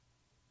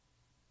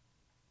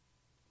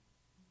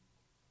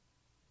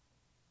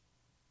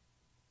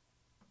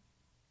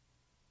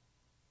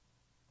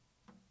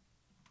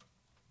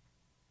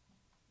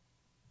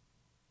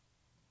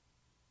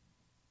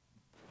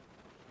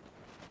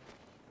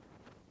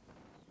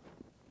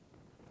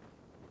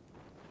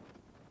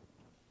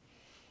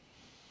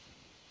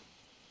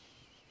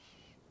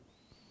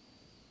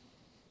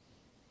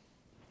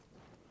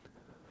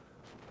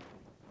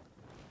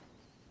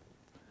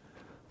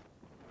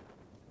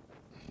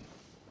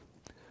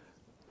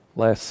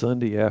Last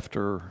Sunday,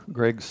 after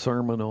Greg's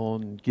sermon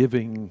on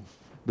giving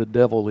the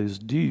devil his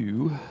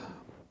due,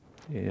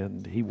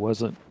 and he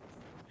wasn't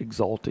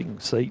exalting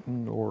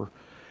Satan or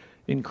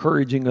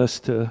encouraging us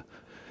to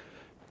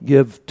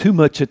give too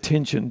much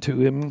attention to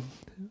him,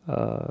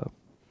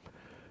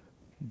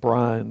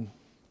 Brian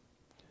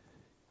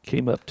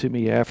came up to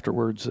me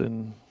afterwards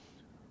and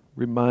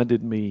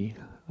reminded me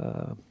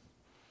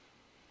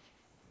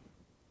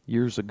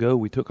years ago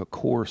we took a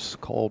course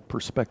called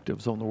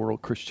Perspectives on the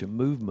World Christian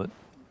Movement.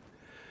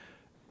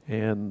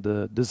 And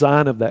the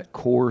design of that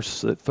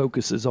course that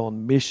focuses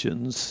on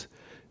missions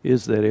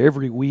is that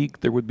every week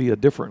there would be a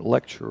different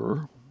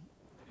lecturer,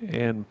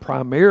 and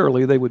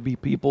primarily they would be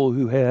people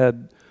who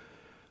had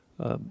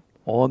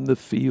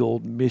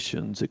on-the-field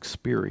missions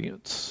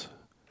experience.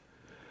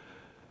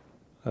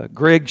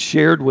 Greg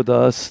shared with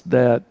us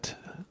that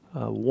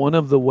one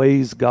of the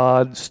ways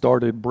God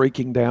started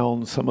breaking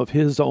down some of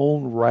his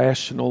own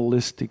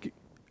rationalistic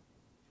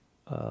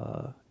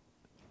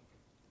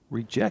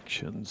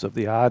rejections of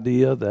the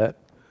idea that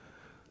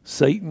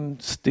Satan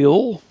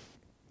still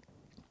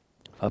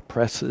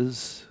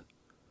oppresses,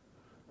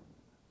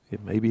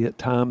 it maybe at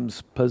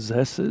times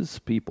possesses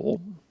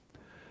people,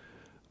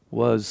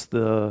 was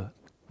the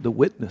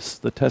witness,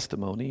 the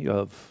testimony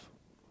of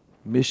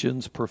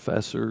missions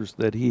professors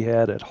that he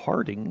had at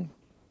Harding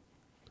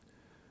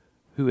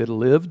who had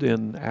lived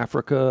in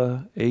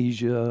Africa,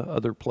 Asia,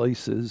 other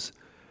places,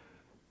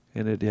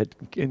 and it had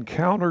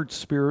encountered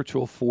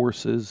spiritual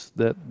forces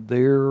that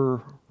their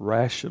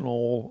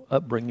rational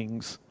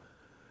upbringings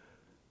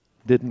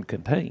didn't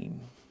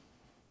contain.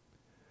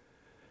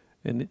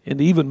 And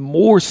even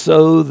more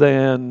so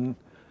than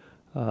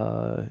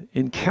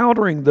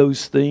encountering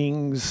those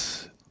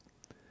things,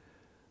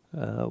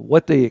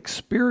 what they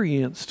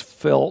experienced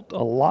felt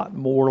a lot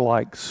more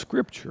like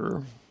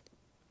Scripture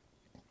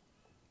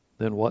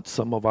than what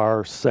some of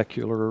our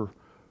secular,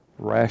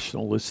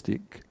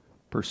 rationalistic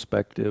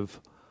perspective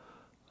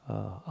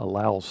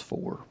allows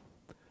for.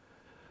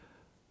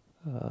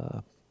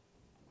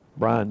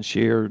 Brian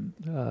shared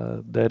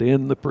that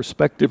in the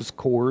Perspectives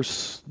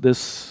course,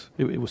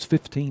 it was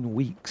 15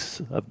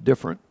 weeks of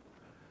different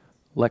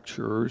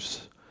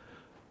lecturers.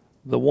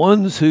 The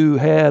ones who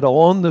had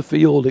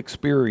on-the-field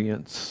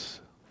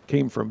experience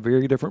came from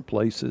very different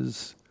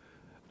places,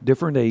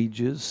 different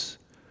ages,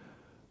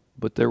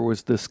 but there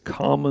was this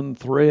common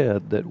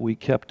thread that we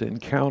kept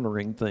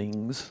encountering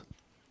things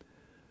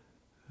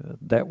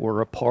that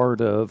were a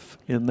part of,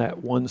 in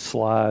that one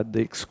slide,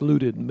 the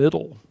excluded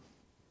middle.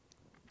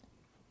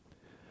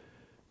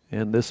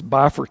 And this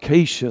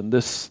bifurcation,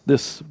 this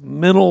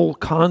mental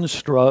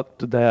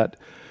construct that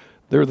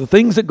there are the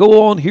things that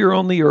go on here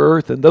on the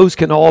earth, and those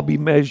can all be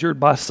measured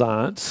by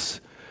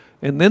science.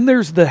 And then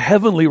there's the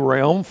heavenly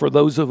realm for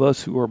those of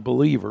us who are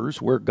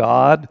believers, where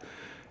God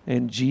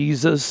and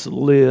Jesus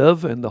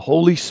live and the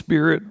Holy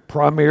Spirit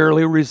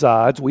primarily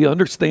resides. We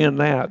understand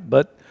that,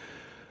 but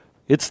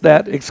it's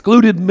that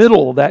excluded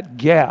middle, that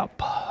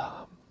gap,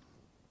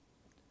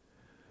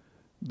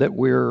 that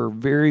we're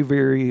very,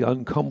 very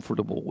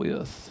uncomfortable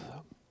with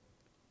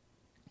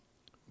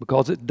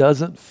because it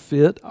doesn't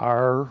fit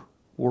our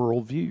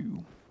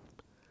worldview.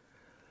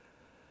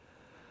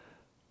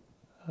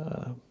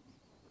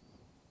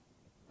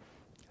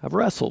 I've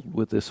wrestled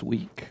with this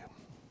week.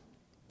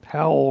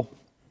 How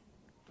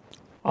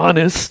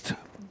honest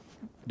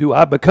do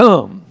I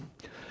become?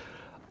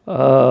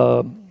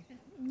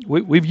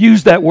 We've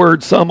used that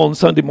word some on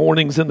Sunday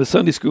mornings in the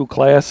Sunday school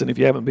class, and if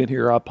you haven't been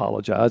here, I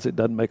apologize. It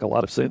doesn't make a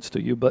lot of sense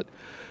to you, but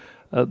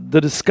the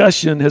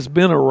discussion has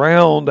been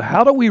around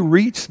how do we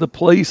reach the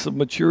place of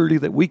maturity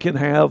that we can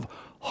have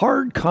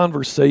hard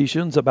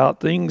conversations about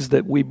things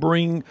that we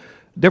bring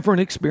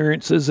different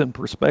experiences and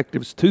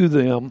perspectives to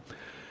them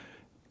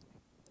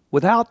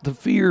without the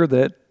fear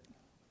that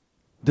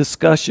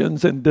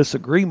discussions and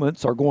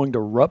disagreements are going to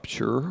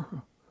rupture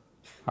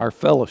our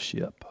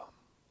fellowship.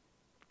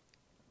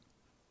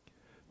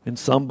 And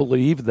some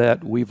believe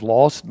that we've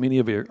lost many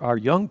of our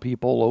young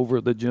people over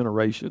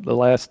the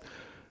last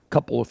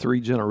couple or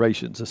three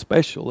generations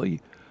especially,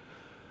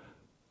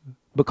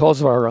 because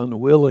of our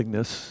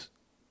unwillingness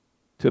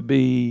to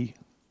be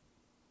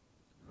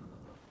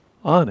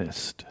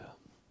honest.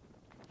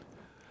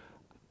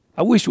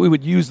 I wish we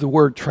would use the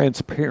word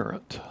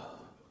transparent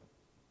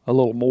a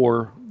little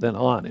more than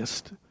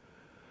honest,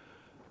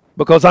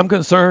 because I'm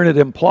concerned it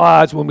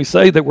implies when we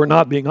say that we're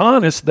not being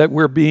honest that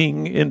we're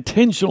being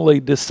intentionally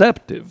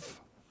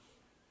deceptive,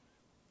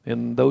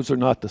 and those are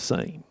not the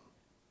same.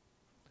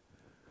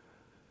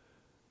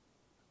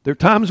 There are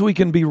times we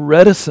can be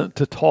reticent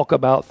to talk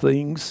about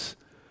things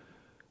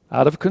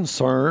out of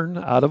concern,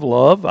 out of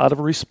love, out of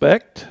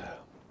respect,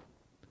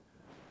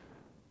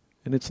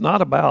 and it's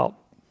not about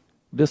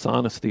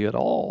dishonesty at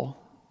all.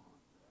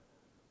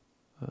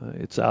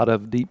 It's out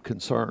of deep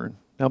concern.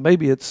 Now,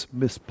 maybe it's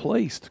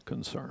misplaced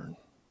concern.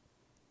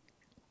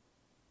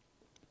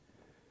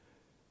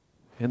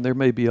 And there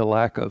may be a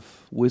lack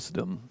of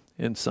wisdom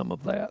in some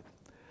of that.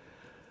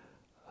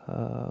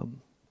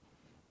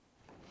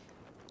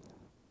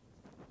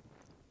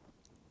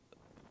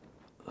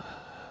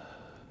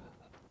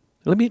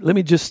 Let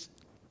me just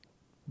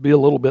be a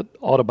little bit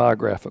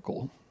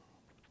autobiographical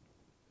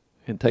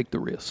and take the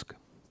risk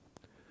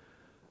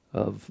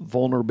of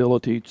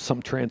vulnerability,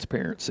 some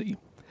transparency.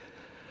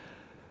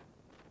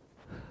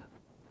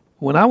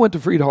 When I went to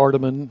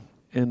Freed-Hardeman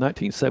in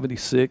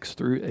 1976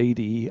 through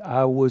 80,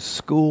 I was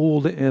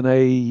schooled in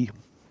a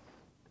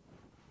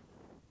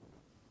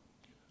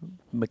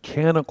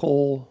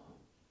mechanical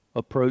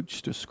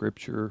approach to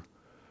Scripture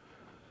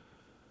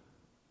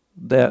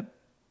that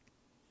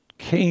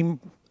came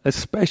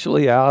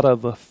especially out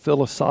of a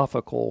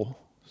philosophical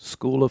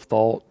school of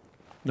thought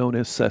known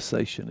as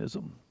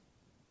cessationism.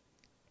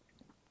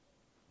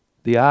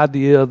 The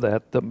idea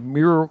that the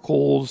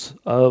miracles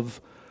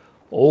of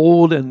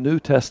Old and New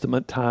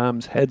Testament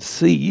times had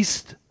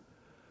ceased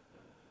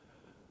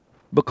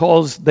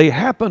because they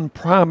happened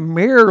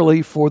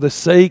primarily for the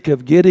sake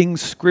of getting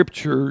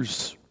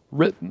scriptures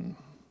written.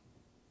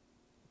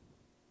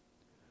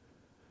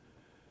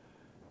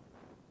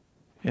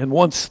 And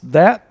once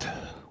that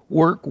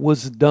work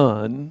was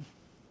done,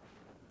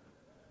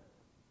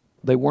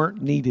 they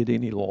weren't needed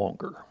any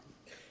longer.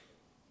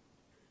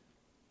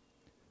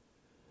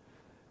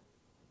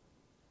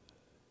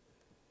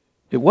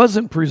 It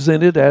wasn't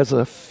presented as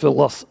a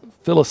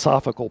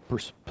philosophical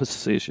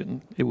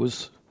position. It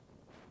was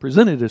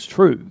presented as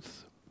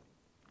truth.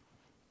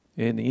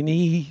 And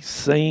any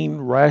sane,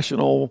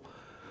 rational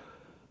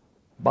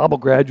Bible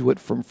graduate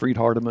from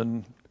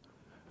Freed-Hardeman,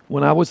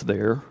 when I was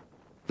there,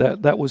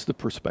 that was the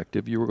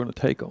perspective you were going to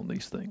take on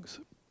these things.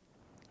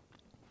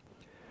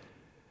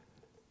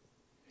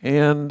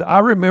 And I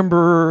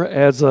remember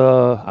as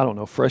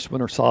a,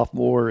 freshman or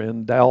sophomore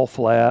in Dowell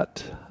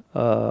Flat,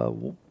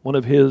 one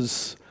of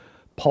his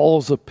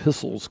Paul's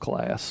Epistles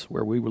class,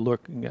 where we were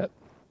looking at,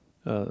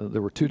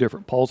 there were two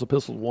different Paul's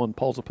Epistles, one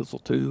Paul's Epistle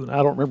 2, and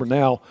I don't remember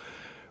now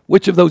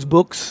which of those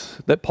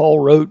books that Paul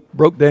wrote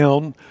broke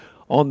down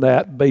on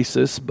that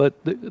basis, but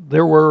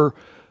there were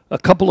a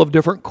couple of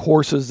different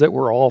courses that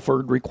were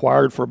offered,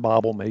 required for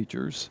Bible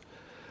majors.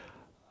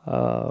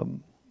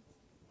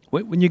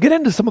 When you get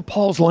into some of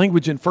Paul's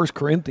language in 1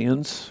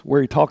 Corinthians,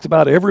 where he talks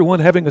about everyone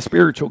having a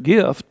spiritual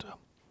gift,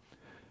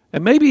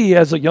 and maybe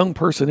as a young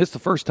person, it's the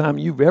first time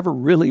you've ever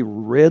really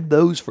read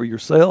those for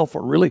yourself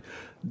or really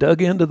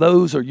dug into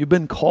those, or you've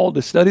been called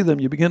to study them,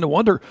 you begin to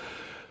wonder,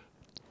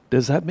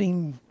 does that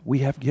mean we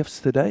have gifts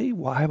today?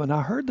 Why haven't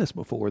I heard this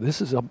before?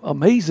 This is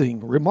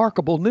amazing,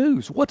 remarkable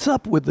news. What's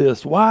up with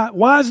this?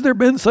 Why has there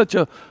been such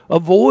a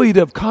void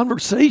of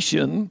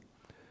conversation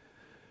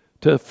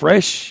to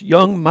fresh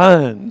young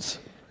minds?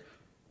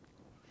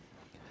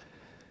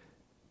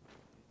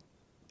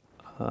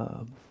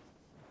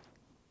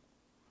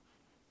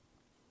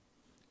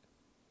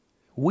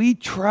 We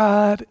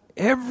tried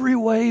every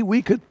way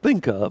we could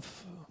think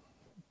of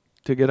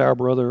to get our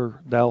brother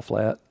Dowell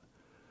Flat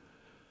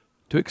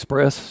to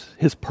express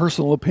his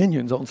personal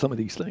opinions on some of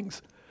these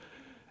things.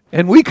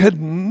 And we could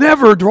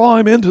never draw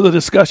him into the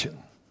discussion.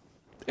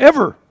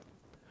 Ever.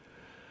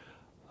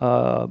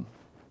 The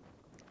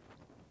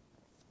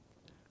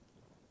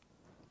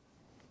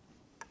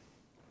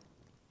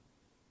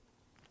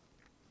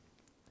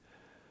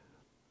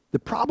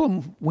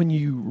problem when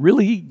you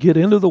really get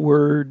into the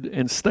Word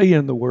and stay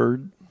in the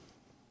Word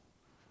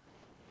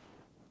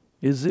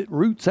is it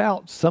roots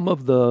out some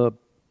of the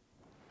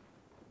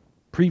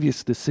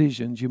previous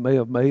decisions you may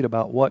have made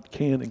about what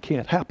can and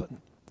can't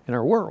happen in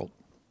our world.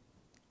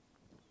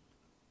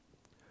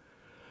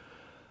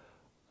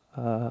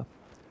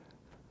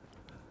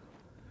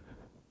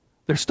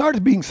 There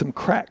started being some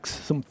cracks,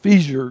 some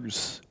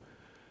fissures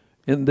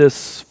in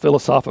this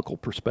philosophical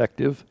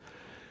perspective.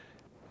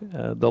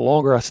 The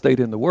longer I stayed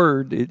in the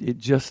Word, it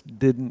just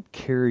didn't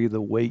carry the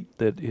weight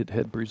that it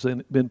had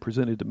been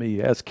presented to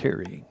me as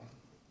carrying.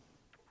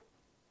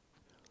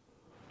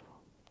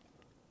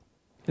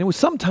 It was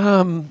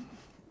sometime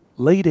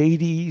late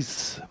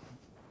 80s.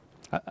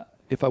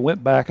 If I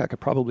went back, I could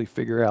probably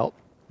figure out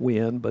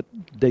when, but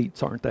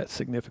dates aren't that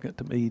significant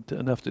to me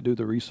enough to do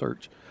the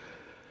research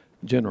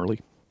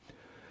generally.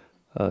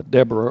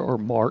 Deborah or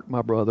Mark,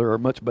 my brother, are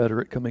much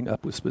better at coming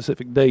up with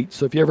specific dates.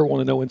 So if you ever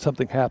want to know when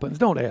something happens,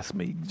 don't ask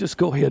me. Just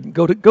go ahead and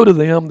go to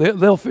them.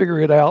 They'll figure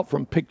it out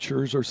from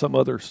pictures or some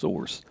other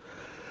source.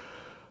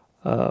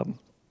 But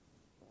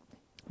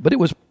it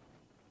was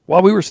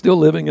while we were still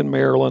living in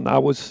Maryland.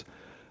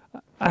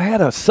 I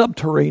had a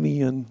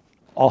subterranean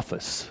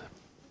office,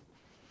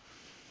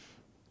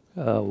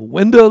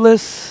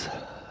 windowless.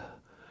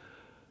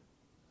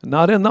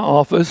 Not in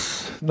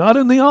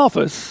the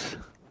office.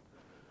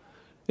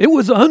 It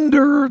was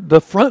under the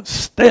front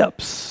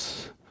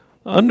steps,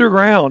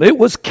 underground. It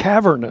was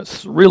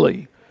cavernous,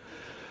 really.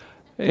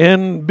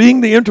 And being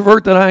the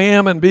introvert that I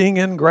am and being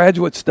in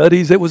graduate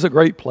studies, it was a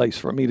great place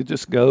for me to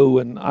just go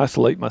and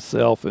isolate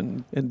myself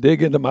and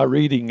dig into my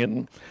reading.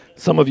 And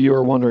some of you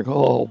are wondering,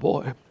 oh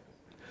boy,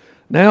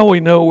 now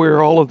we know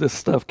where all of this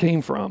stuff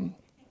came from.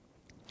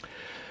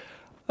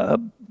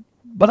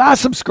 But I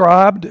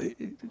subscribed.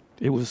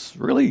 It was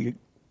really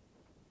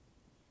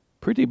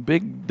pretty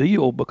big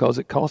deal because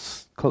it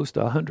costs close to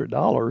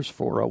 $100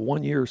 for a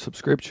one-year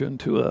subscription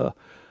to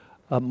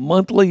a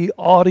monthly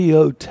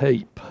audio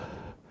tape,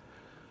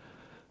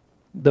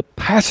 the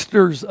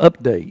pastor's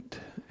update,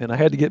 and I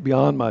had to get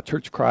beyond my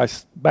Church of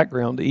Christ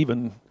background to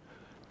even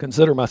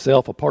consider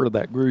myself a part of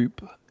that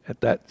group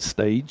at that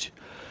stage.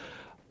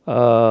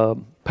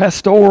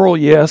 Pastoral,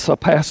 yes. A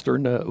pastor,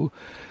 no.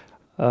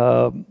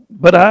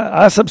 But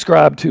I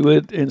subscribed to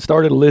it and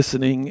started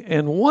listening.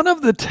 And one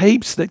of the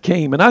tapes that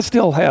came, and I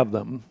still have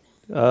them,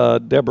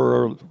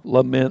 Deborah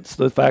laments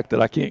the fact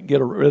that I can't get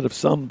rid of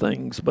some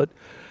things, but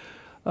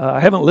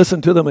I haven't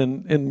listened to them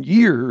in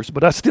years,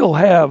 but I still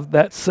have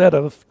that set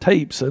of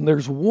tapes. And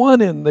there's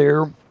one in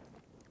there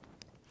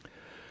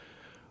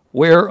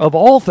where, of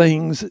all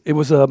things, it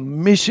was a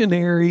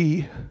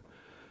missionary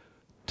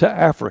to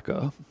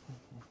Africa.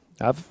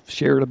 I've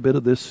shared a bit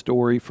of this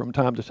story from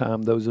time to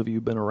time. Those of you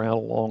who've been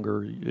around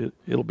longer,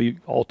 it'll be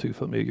all too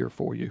familiar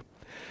for you.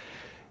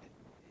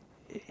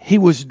 He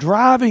was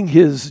driving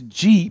his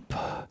Jeep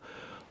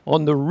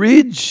on the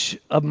ridge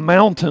of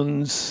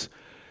mountains,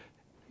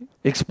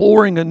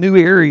 exploring a new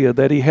area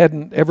that he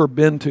hadn't ever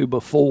been to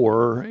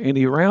before, and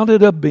he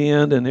rounded a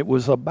bend, and it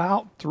was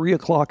about 3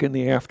 o'clock in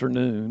the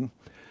afternoon.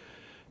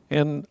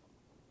 And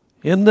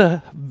in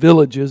the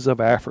villages of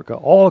Africa,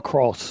 all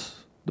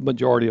across the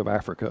majority of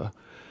Africa,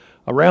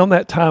 around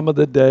that time of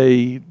the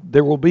day,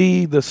 there will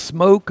be the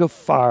smoke of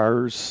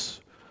fires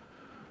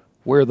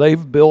where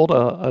they've built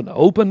an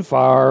open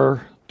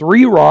fire,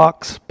 3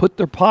 rocks, put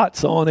their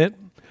pots on it,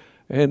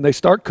 and they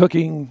start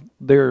cooking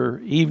their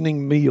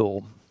evening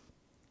meal.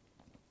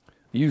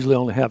 Usually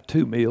only have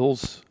 2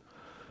 meals.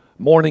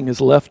 Morning is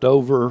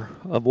leftover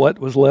of what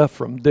was left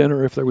from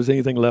dinner, if there was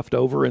anything left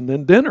over, and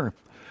then dinner.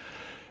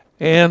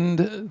 And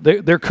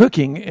they're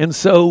cooking, and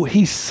so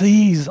he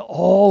sees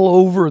all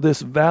over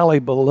this valley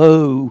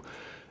below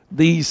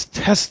these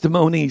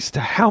testimonies to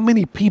how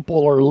many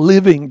people are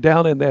living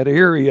down in that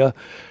area,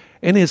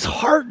 and his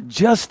heart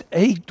just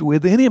ached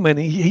within him, and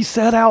he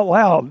said out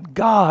loud,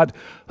 God,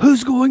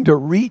 who's going to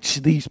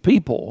reach these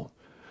people?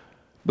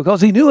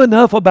 Because he knew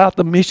enough about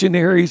the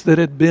missionaries that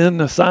had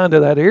been assigned to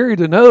that area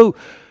to know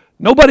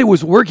nobody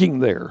was working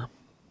there.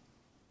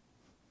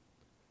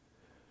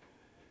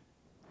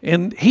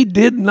 And he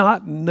did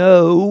not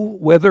know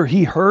whether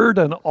he heard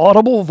an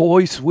audible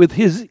voice with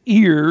his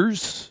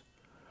ears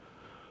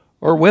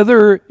or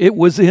whether it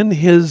was in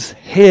his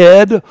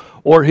head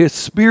or his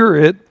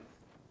spirit.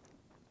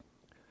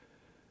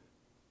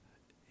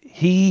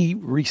 He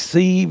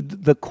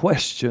received the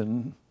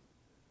question,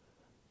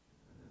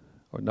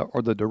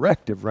 or the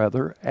directive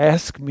rather,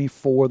 ask me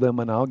for them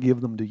and I'll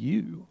give them to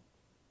you.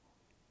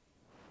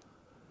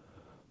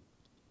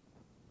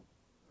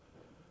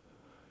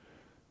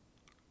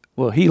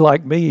 Well, he,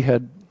 like me,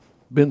 had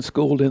been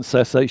schooled in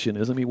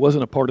cessationism. He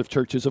wasn't a part of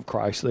Churches of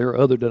Christ. There are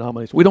other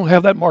denominations. We don't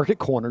have that market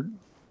cornered.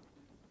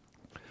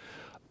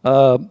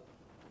 And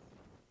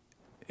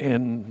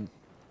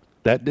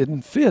that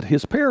didn't fit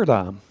his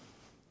paradigm.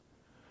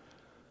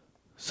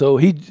 So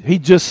he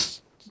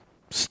just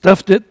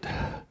stuffed it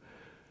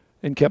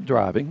and kept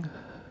driving.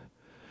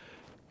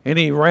 And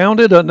he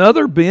rounded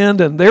another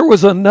bend, and there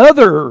was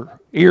another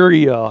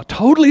area, a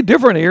totally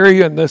different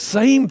area, and the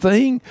same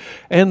thing.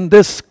 And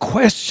this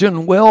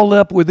question welled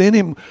up within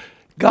him,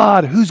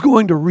 God, who's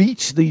going to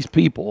reach these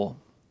people?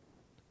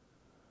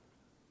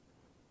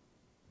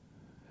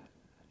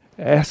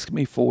 Ask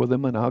me for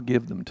them and I'll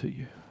give them to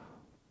you.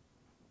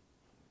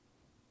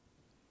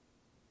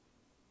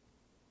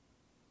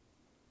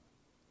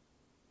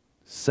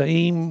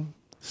 Same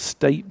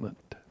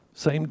statement,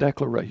 same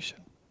declaration.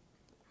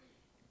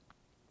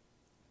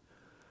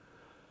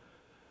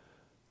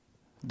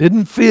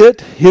 Didn't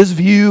fit his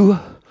view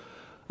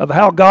of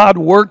how God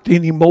worked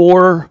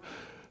anymore,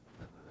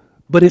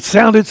 but it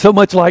sounded so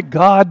much like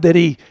God that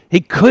he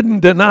couldn't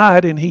deny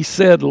it, and he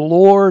said,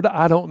 Lord,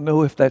 I don't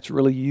know if that's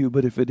really you,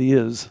 but if it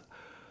is,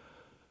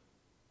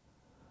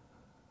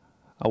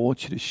 I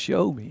want you to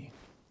show me.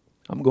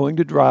 I'm going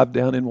to drive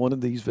down in one of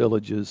these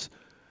villages,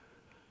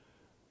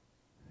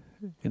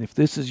 and if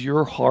this is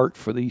your heart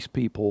for these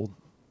people,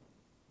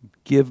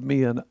 give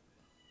me an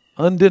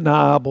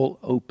undeniable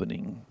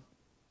opening.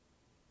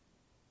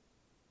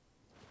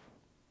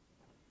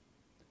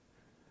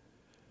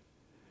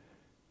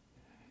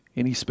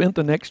 And he spent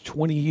the next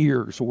 20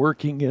 years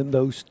working in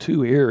those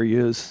 2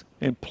 areas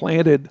and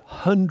planted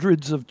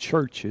hundreds of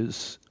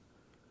churches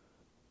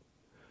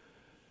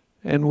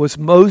and was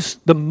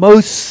the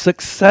most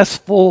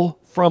successful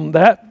from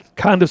that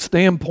kind of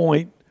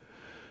standpoint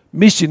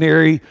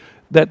missionary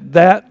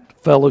that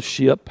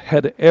fellowship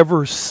had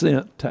ever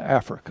sent to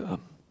Africa.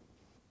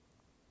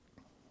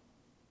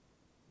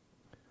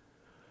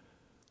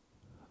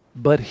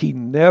 But he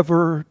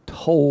never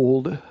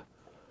told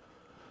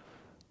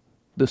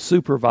the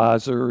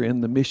supervisor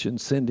in the mission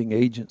sending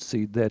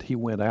agency that he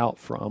went out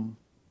from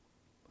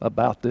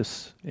about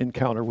this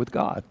encounter with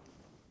God.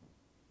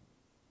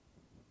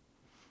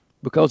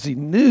 Because he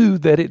knew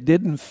that it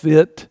didn't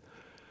fit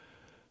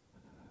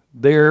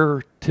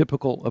their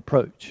typical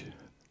approach.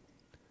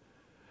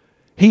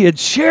 He had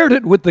shared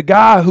it with the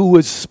guy who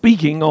was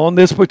speaking on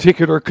this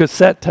particular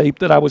cassette tape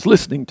that I was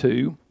listening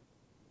to.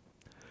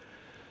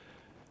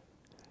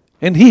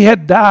 And he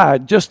had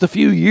died just a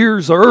few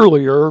years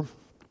earlier.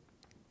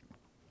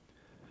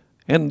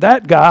 And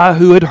that guy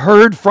who had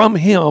heard from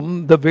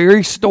him the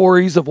very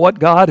stories of what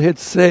God had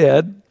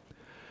said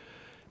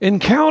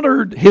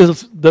encountered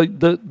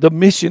the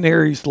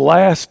missionary's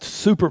last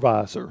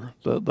supervisor,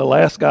 the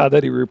last guy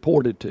that he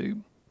reported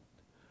to,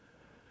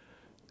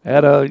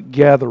 at a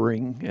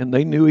gathering, and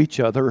they knew each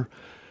other.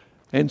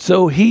 And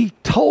so he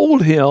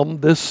told him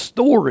this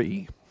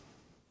story.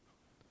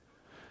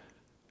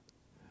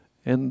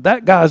 And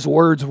that guy's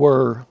words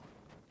were,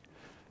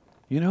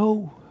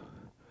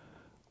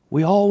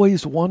 we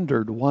always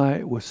wondered why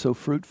it was so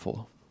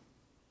fruitful.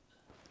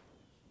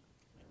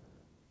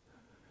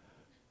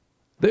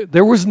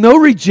 There was no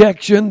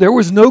rejection, there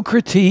was no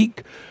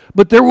critique,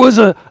 but there was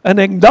an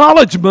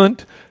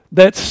acknowledgement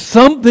that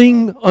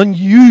something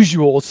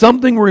unusual,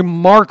 something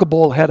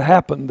remarkable had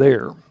happened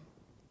there.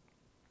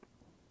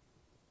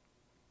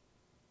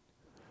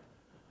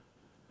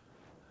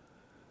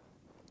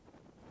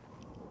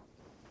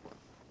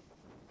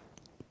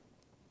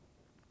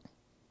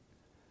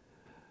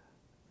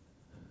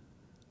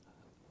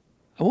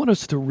 I want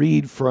us to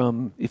read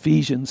from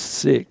Ephesians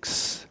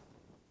 6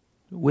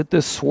 with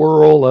this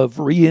swirl of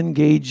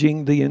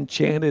re-engaging the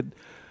enchanted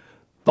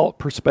thought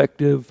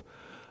perspective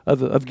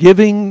of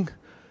giving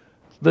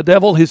the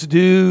devil his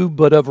due,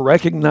 but of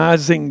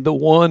recognizing the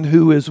one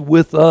who is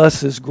with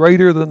us is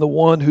greater than the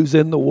one who's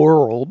in the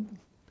world.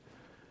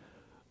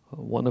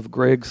 One of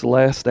Greg's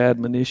last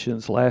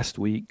admonitions last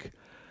week.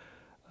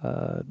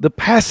 The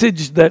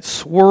passage that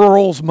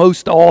swirls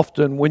most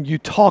often when you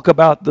talk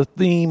about the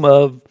theme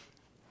of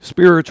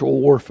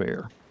spiritual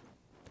warfare.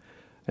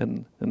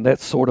 And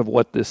that's sort of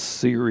what this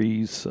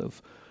series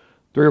of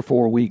 3 or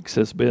 4 weeks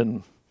has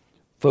been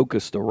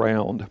focused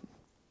around.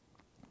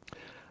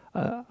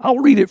 I'll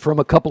read it from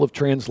a couple of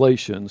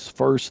translations.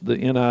 First the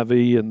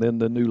NIV and then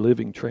the New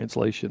Living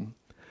Translation.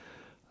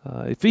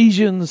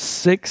 Ephesians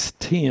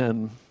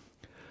 6:10.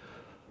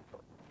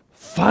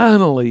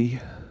 Finally,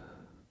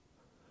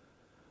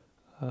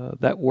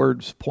 that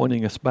word's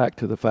pointing us back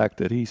to the fact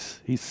that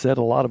he's said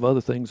a lot of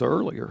other things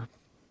earlier.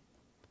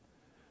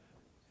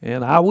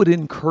 And I would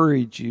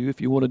encourage you, if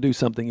you want to do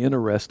something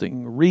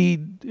interesting,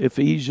 read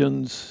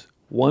Ephesians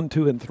 1,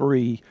 2, and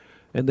 3,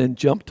 and then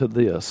jump to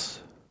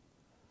this.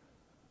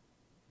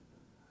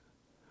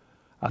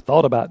 I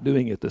thought about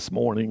doing it this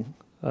morning.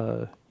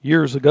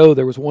 Years ago,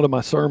 there was one of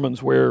my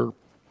sermons where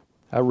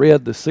I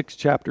read the 6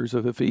 chapters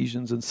of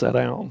Ephesians and sat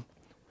down.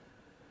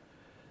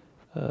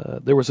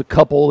 There was a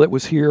couple that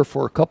was here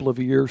for a couple of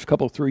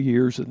 3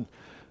 years, and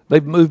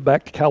they've moved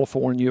back to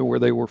California where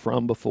they were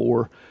from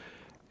before.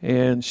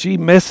 And she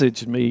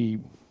messaged me,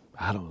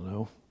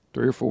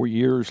 3 or 4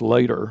 years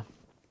later.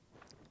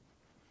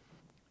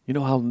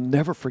 I'll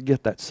never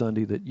forget that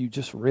Sunday that you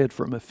just read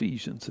from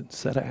Ephesians and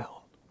sat down.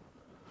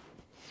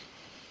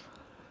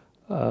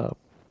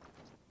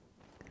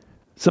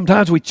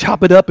 Sometimes we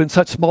chop it up in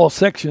such small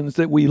sections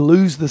that we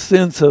lose the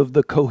sense of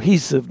the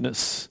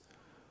cohesiveness.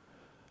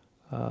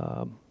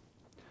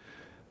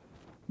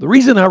 The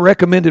reason I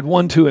recommended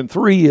 1, 2, and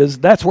 3 is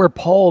that's where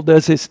Paul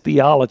does his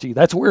theology.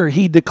 That's where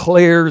he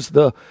declares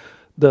the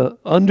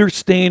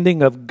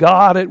understanding of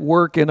God at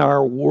work in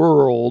our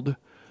world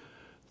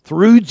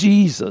through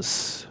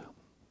Jesus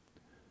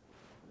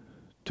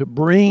to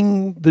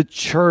bring the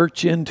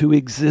church into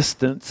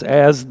existence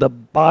as the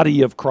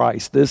body of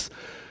Christ. This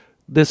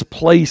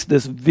place,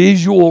 this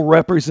visual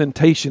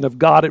representation of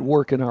God at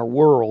work in our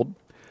world.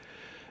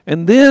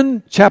 And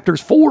then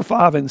chapters 4,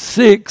 5, and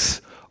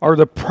 6 are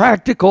the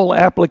practical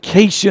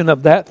application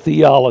of that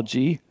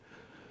theology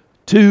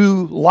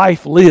to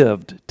life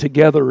lived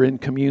together in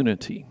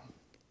community.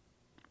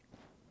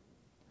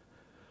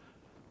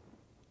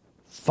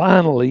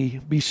 Finally,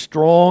 be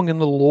strong in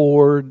the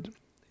Lord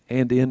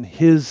and in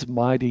His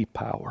mighty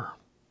power.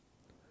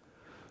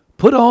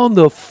 Put on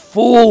the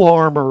full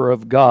armor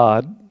of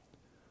God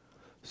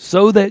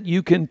so that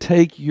you can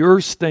take your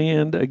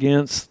stand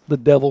against the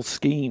devil's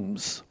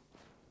schemes.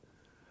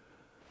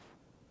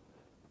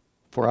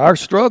 For our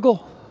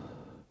struggle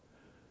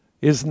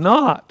is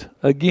not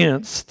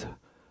against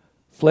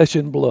flesh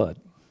and blood,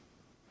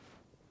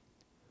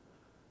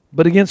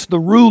 but against the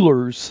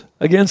rulers,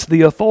 against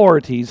the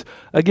authorities,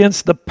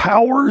 against the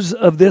powers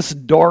of this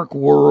dark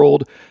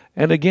world,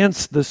 and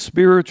against the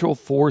spiritual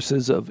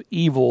forces of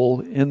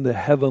evil in the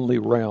heavenly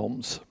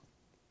realms.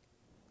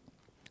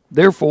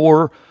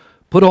 Therefore,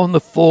 put on the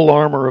full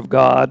armor of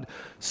God,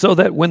 so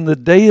that when the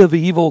day of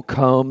evil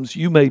comes,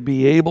 you may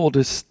be able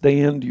to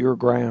stand your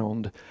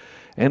ground.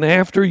 And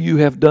after you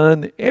have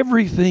done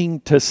everything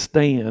to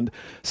stand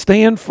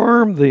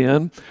firm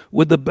then,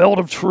 with the belt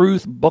of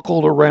truth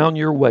buckled around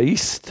your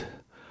waist,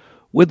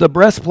 with the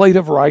breastplate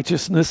of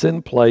righteousness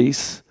in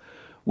place,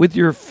 with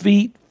your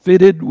feet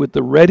fitted with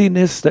the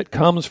readiness that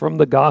comes from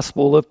the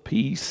gospel of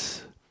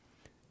peace.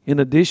 In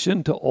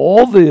addition to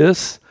all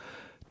this,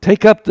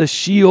 take up the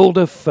shield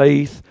of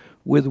faith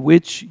with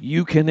which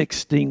you can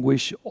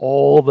extinguish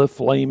all the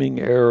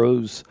flaming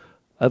arrows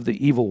of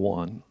the evil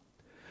one.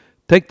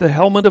 Take the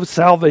helmet of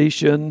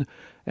salvation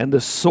and the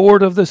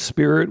sword of the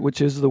Spirit, which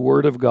is the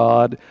Word of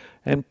God,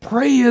 and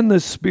pray in the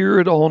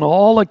Spirit on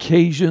all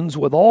occasions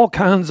with all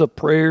kinds of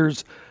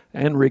prayers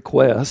and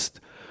requests.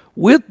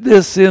 With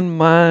this in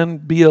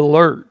mind, be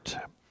alert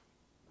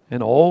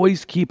and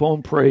always keep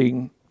on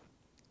praying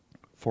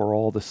for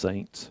all the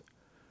saints.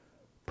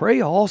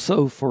 Pray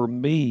also for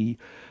me,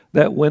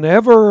 that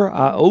whenever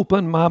I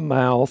open my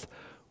mouth,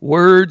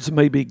 words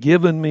may be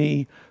given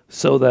me,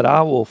 so that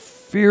I will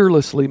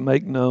fearlessly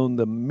make known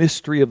the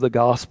mystery of the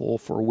gospel,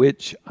 for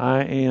which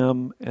I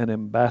am an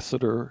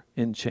ambassador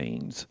in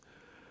chains.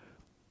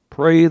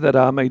 Pray that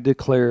I may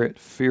declare it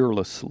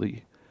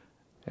fearlessly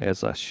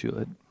as I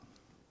should.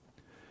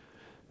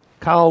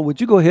 Kyle,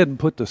 would you go ahead and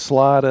put the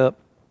slide up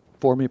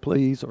for me,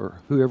 please, or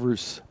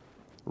whoever's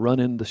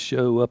running the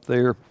show up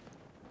there?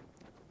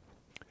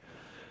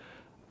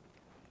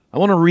 I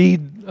want to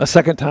read a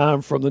second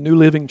time from the New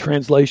Living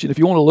Translation. If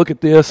you want to look at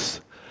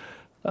this,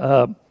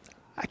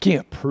 I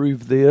can't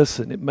prove this,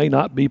 and it may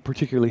not be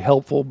particularly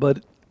helpful,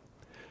 but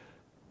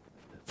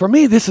for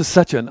me, this is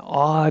such an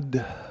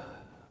odd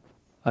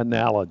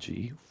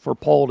analogy for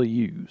Paul to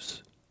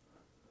use.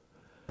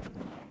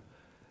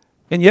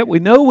 And yet we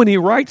know when he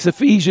writes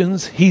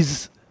Ephesians,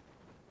 he's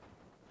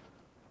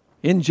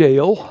in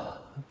jail.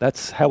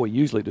 That's how we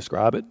usually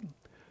describe it.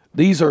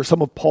 These are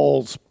some of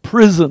Paul's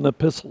prison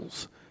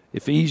epistles.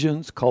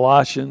 Ephesians,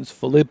 Colossians,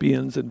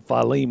 Philippians, and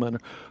Philemon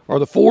are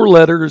the 4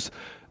 letters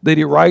that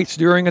he writes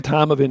during a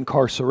time of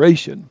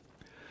incarceration.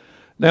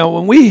 Now,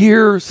 when we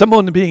hear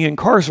someone being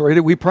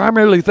incarcerated, we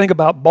primarily think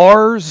about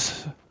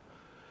bars,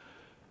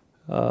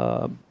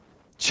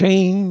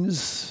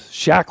 chains,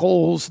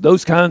 shackles,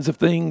 those kinds of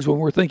things when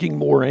we're thinking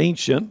more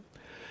ancient.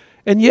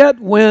 And yet,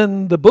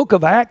 when the book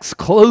of Acts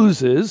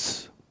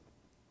closes,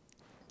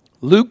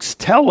 Luke's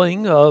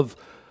telling of,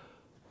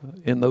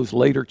 in those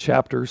later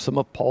chapters, some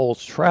of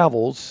Paul's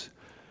travels.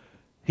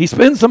 He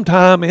spends some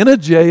time in a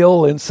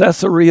jail in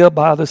Caesarea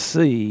by the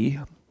sea.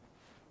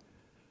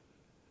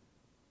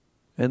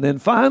 And then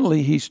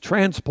finally he's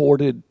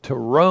transported to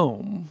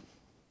Rome.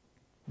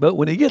 But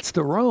when he gets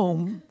to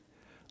Rome,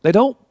 they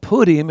don't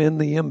put him in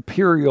the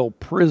imperial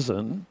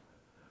prison.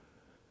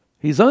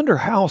 He's under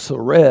house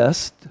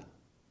arrest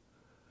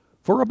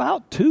for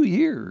about 2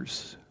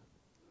 years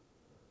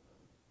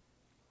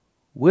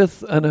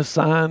with an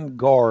assigned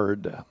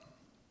guard.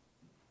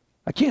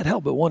 I can't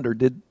help but wonder,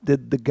 did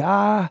the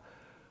guy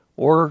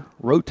or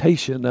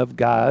rotation of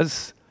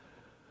guys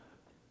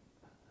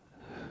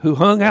who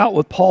hung out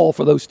with Paul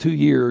for those 2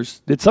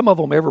 years, did some of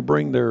them ever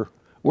bring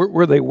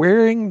were they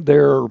wearing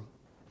their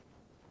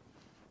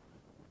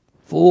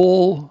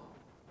full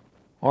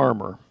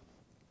armor?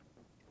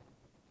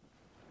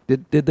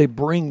 Did they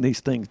bring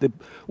these things?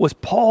 Was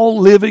Paul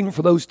living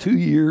for those 2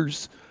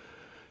 years,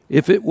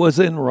 if it was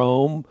in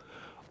Rome,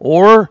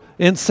 or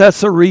in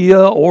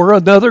Caesarea, or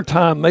another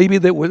time maybe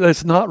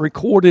that's not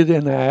recorded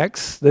in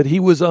Acts, that he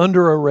was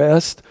under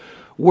arrest?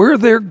 Were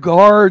their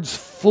guards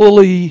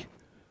fully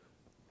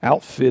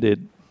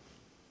outfitted?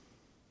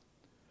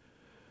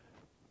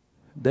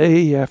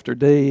 Day after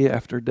day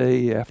after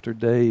day after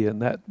day,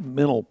 and that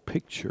mental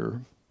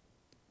picture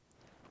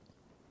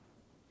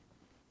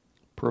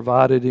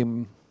provided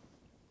him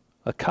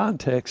a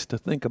context to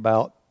think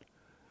about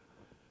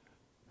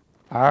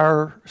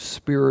our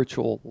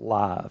spiritual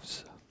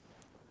lives.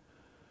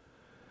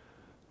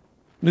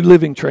 New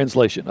Living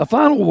Translation. A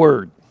final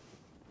word.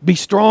 Be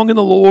strong in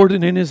the Lord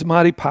and in His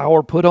mighty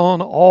power. Put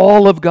on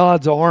all of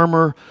God's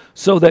armor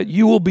so that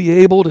you will be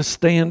able to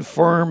stand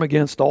firm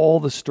against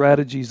all the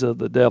strategies of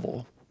the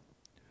devil.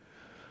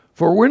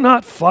 For we're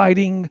not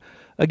fighting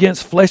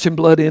against flesh and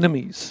blood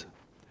enemies,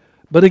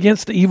 but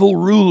against evil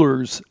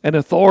rulers and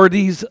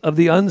authorities of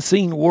the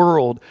unseen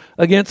world,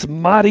 against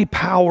mighty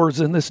powers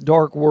in this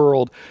dark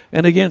world,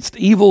 and against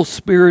evil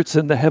spirits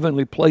in the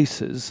heavenly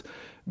places.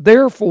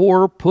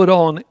 Therefore, put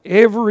on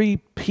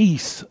every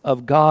piece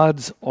of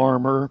God's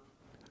armor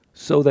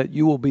so that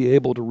you will be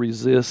able to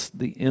resist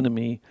the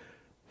enemy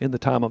in the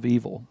time of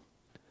evil.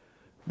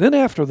 Then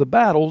after the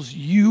battles,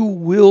 you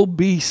will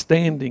be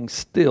standing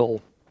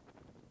still.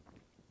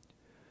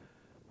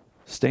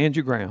 Stand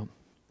your ground,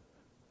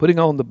 putting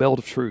on the belt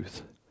of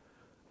truth,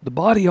 the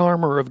body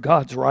armor of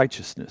God's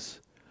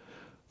righteousness.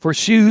 For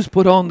shoes,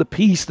 put on the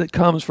peace that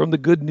comes from the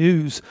good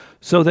news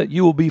so that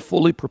you will be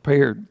fully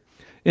prepared.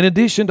 In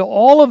addition to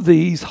all of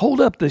these, hold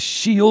up the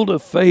shield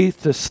of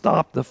faith to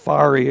stop the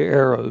fiery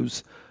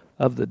arrows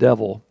of the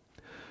devil.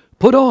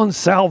 Put on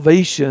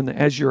salvation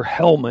as your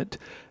helmet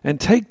and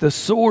take the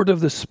sword of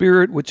the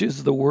Spirit, which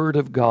is the Word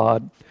of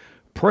God.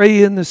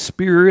 Pray in the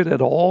Spirit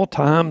at all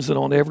times and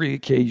on every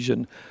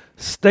occasion.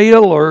 Stay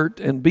alert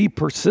and be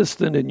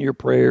persistent in your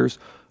prayers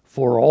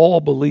for all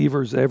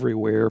believers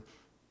everywhere,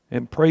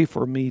 and pray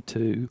for me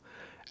too.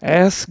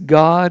 Ask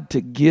God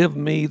to give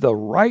me the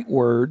right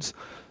words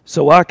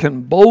so I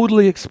can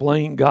boldly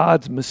explain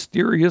God's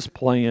mysterious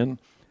plan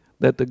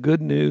that the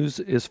good news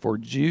is for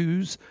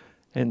Jews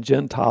and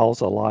Gentiles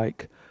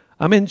alike.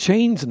 I'm in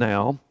chains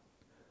now,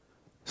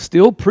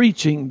 still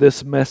preaching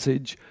this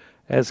message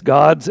as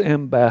God's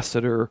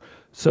ambassador,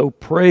 so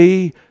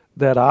pray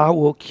that I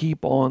will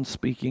keep on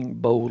speaking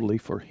boldly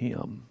for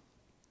Him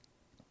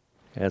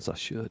as I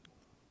should.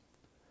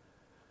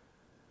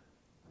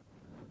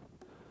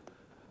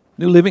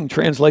 New Living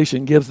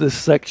Translation gives this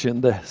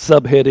section the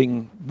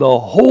subheading, the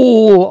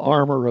whole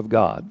armor of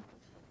God.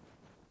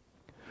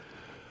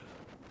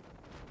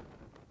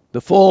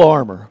 The full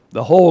armor,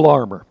 the whole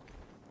armor.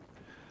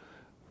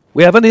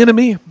 We have an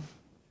enemy.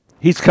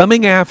 He's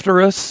coming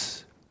after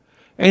us,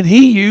 and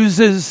he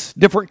uses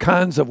different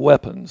kinds of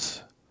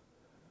weapons.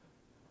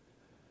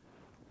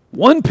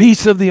 One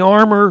piece of the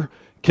armor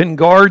can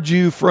guard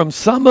you from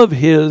some of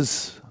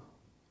his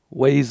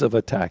ways of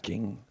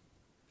attacking.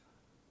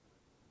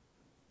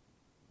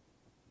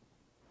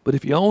 But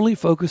if you only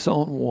focus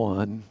on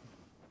one,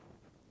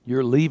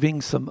 you're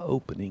leaving some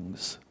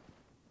openings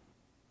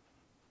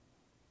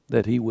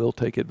that he will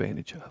take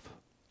advantage of.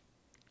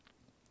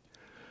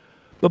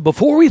 But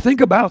before we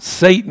think about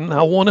Satan,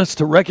 I want us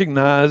to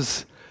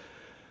recognize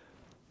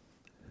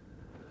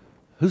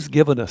who's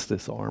given us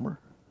this armor.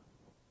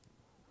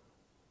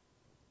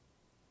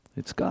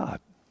 It's God.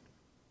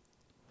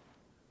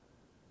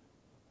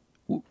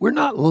 We're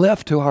not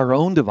left to our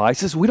own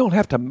devices. We don't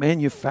have to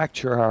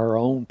manufacture our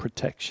own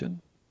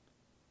protection.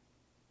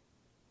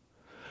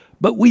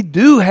 But we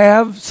do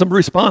have some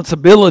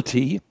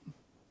responsibility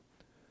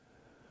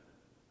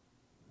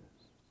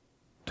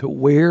to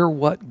wear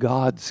what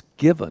God's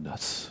given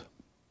us.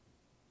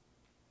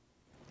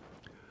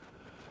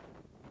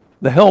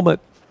 The helmet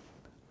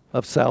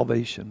of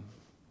salvation.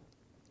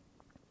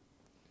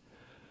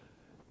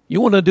 You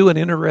want to do an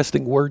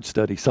interesting word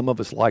study. Some of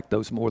us like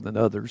those more than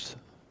others.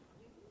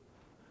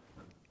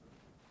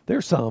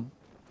 There's some.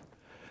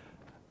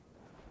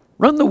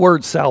 Run the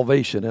word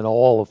salvation in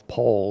all of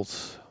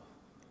Paul's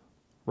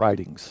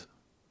writings.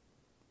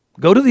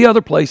 Go to the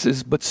other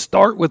places, but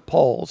start with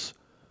Paul's.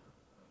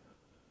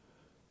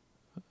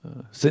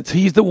 Since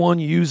he's the one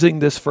using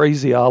this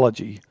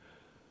phraseology,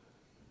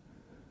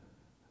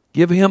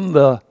 give him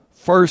the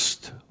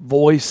first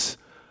voice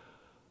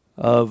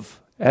of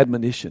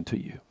admonition to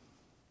you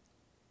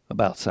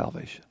about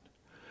salvation.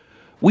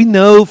 We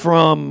know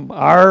from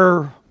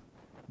our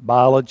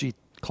biology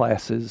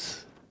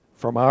classes,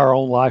 from our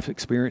own life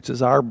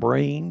experiences, our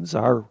brains,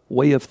 our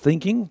way of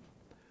thinking.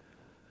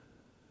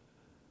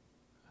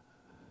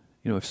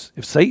 You know,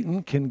 if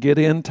Satan can get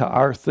into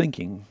our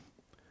thinking,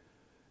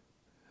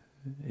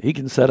 he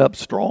can set up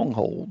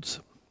strongholds,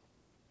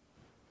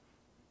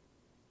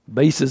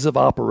 bases of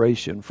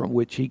operation from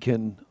which he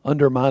can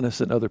undermine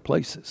us in other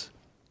places.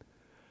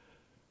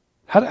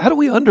 How do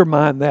we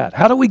undermine that?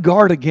 How do we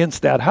guard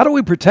against that? How do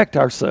we protect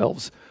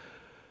ourselves?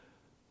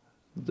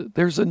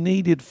 There's a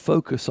needed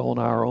focus on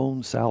our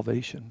own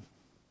salvation.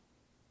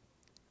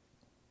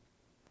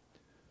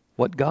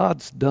 What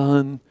God's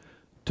done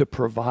to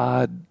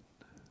provide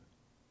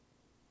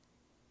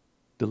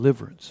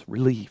deliverance,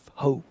 relief,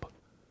 hope,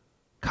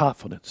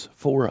 confidence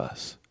for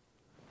us.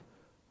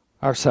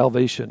 Our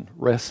salvation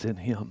rests in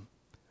Him.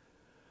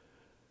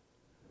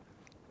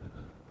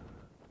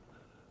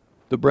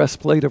 The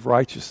breastplate of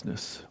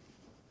righteousness.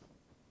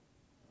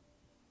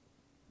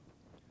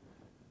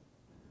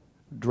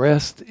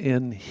 Dressed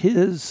in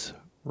His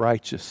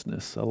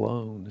righteousness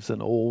alone is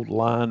an old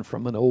line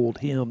from an old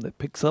hymn that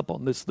picks up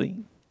on this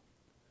theme.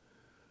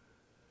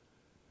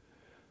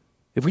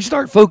 If we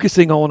start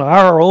focusing on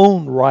our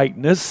own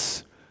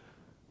rightness,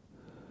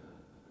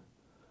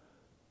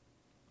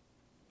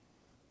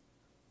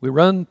 we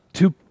run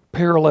two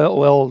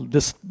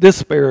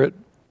disparate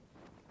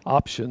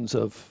options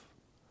of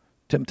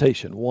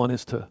temptation. One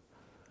is to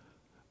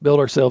build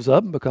ourselves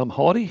up and become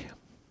haughty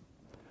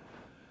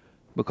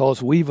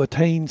because we've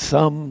attained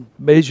some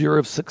measure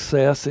of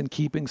success in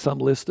keeping some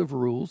list of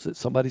rules that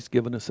somebody's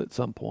given us at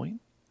some point,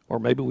 or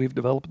maybe we've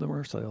developed them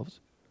ourselves.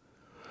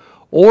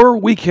 Or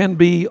we can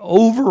be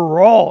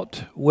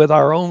overwrought with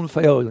our own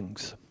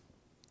failings,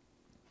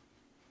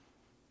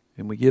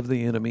 and we give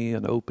the enemy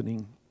an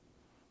opening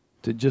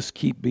to just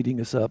keep beating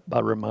us up by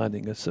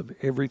reminding us of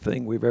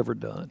everything we've ever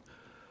done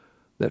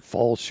that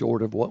falls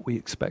short of what we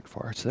expect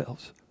for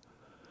ourselves.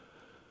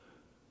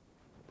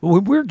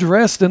 When we're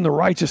dressed in the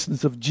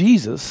righteousness of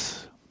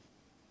Jesus,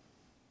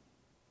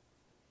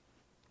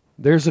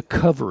 there's a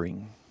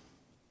covering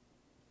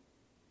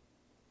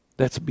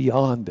that's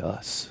beyond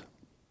us.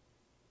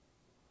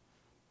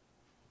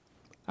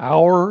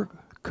 Our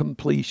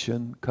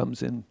completion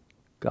comes in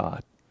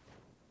God.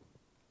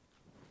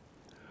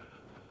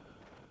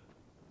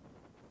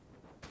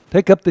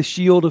 Take up the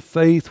shield of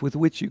faith with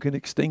which you can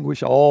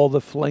extinguish all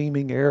the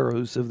flaming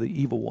arrows of the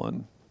evil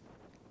one.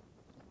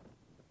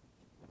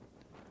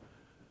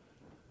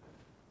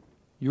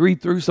 You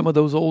read through some of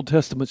those Old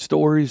Testament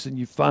stories and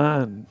you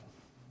find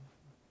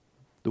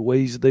the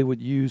ways they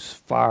would use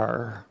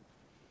fire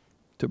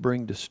to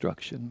bring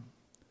destruction.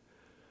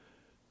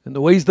 And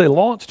the ways they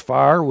launched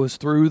fire was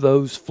through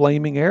those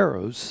flaming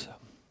arrows.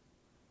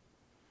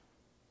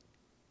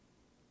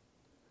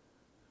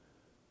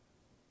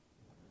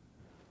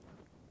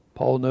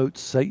 Paul notes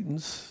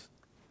Satan's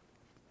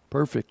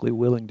perfectly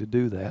willing to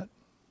do that.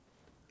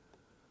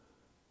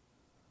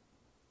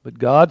 But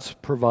God's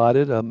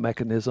provided a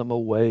mechanism, a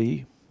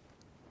way,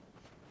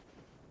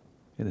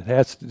 and it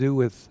has to do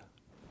with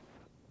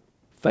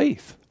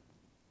faith.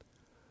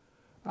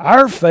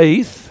 Our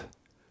faith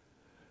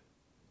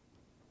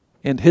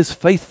and His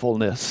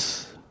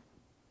faithfulness,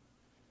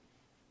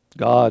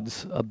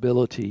 God's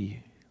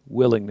ability,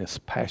 willingness,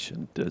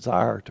 passion,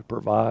 desire to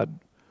provide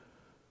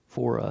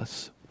for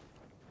us.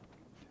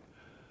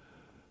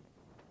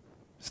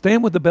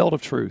 Stand with the belt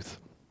of truth.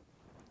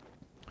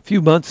 A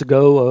few months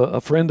ago,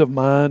 a friend of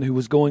mine who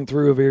was going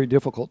through a very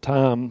difficult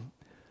time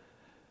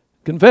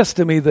confessed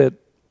to me that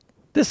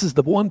this is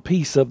the one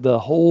piece of the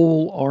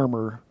whole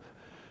armor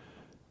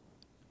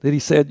that he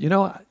said,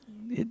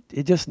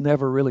 it just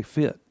never really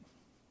fit.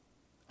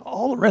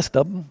 All the rest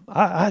of them,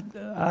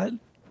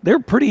 they're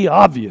pretty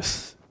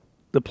obvious,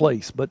 the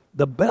place, but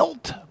the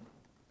belt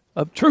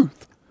of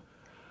truth.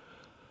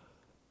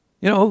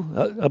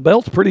 A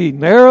belt's pretty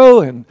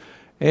narrow and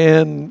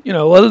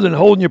other than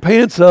holding your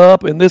pants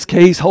up, in this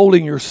case,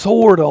 holding your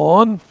sword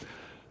on,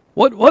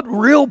 what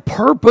real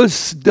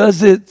purpose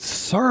does it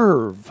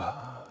serve?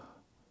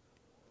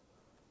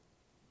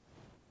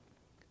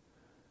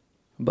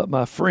 But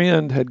my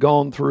friend had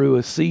gone through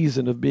a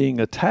season of being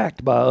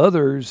attacked by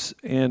others,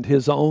 and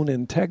his own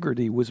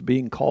integrity was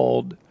being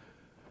called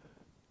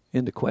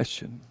into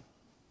question.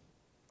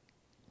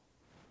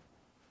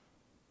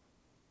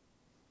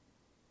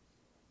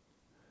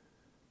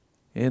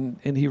 And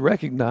he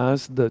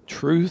recognized the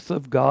truth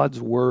of God's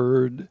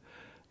Word,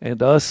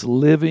 and us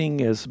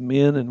living as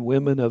men and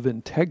women of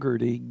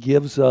integrity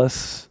gives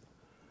us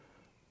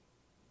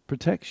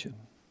protection.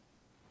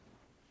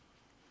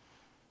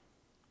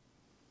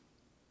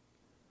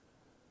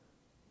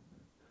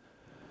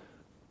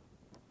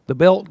 The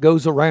belt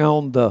goes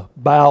around the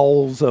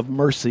bowels of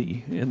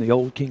mercy in the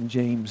old King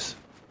James.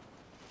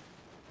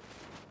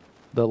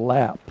 The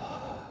lap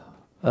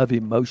of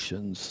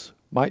emotions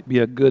might be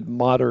a good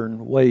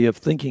modern way of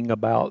thinking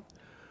about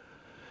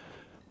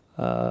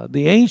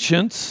the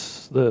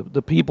ancients,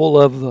 the people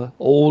of the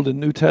Old and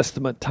New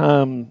Testament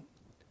time.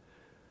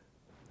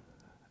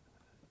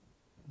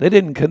 They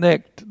didn't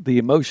connect the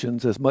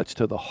emotions as much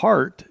to the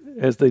heart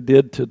as they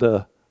did to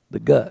the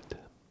gut.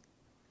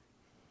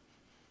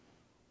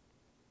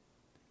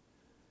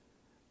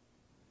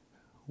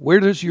 Where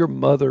does a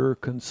mother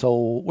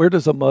console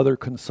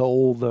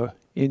the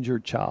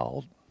injured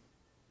child?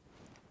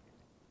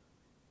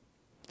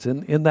 It's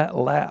in that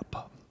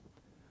lap.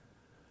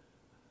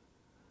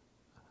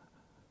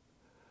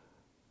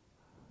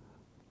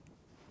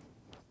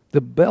 The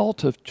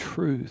belt of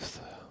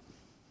truth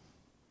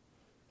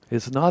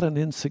is not an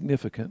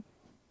insignificant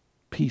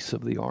piece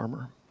of the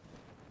armor.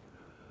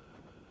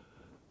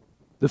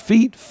 The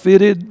feet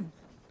fitted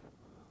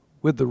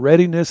with the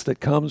readiness that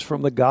comes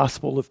from the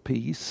gospel of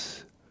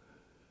peace.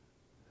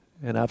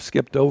 And I've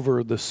skipped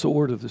over the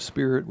sword of the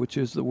Spirit, which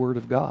is the Word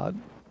of God.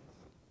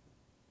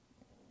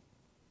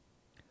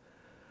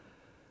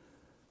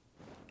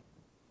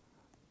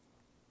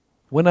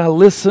 When I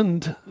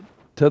listened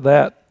to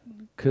that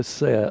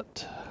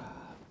cassette,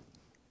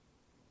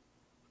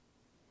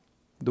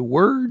 the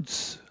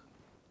words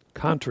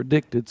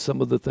contradicted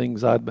some of the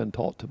things I'd been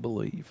taught to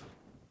believe.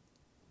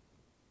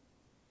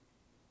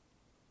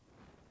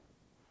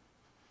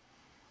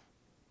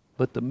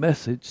 But the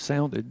message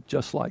sounded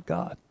just like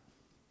God.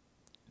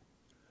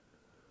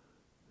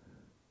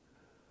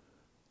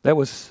 That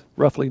was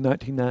roughly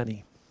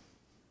 1990.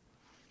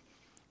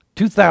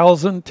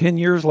 2000, 10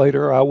 years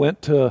later, I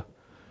went to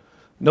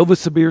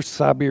Novosibirsk,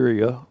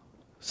 Siberia,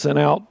 sent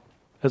out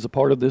as a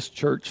part of this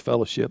church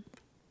fellowship.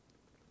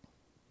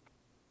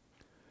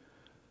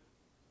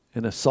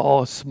 And I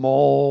saw a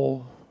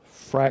small,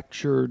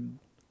 fractured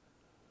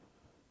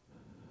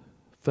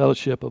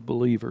fellowship of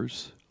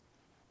believers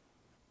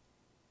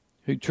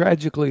who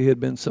tragically had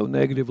been so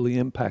negatively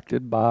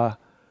impacted by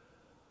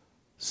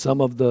some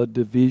of the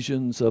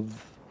divisions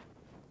of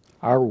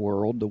our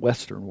world, the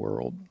Western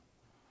world,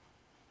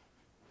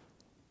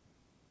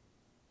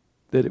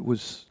 that it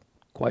was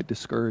quite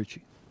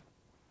discouraging.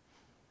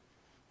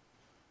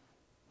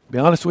 To be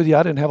honest with you,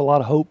 I didn't have a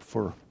lot of hope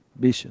for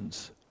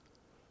missions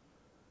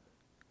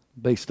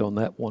based on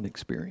that one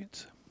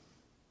experience.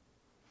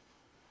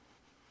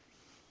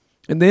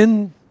 And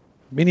then,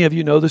 many of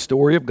you know the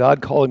story of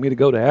God calling me to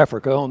go to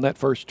Africa on that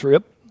first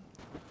trip.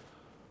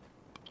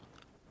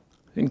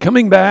 And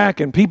coming back,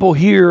 and people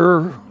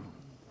here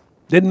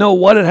didn't know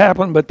what had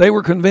happened, but they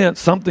were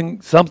convinced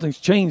something's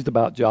changed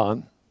about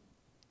John.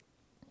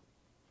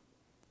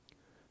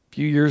 A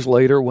few years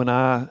later, when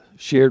I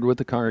shared with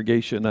the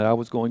congregation that I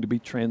was going to be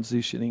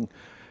transitioning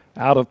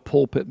out of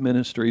pulpit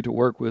ministry to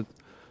work with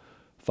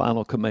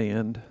Final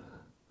Command,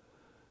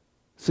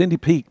 Cindy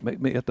Peake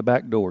met me at the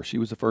back door. She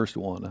was the first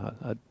one.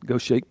 I'd go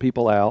shake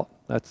people out.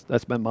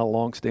 That's been my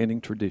long-standing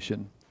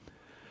tradition.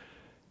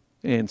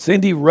 And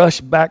Cindy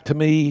rushed back to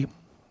me,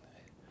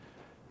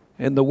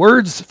 and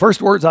the first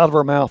words out of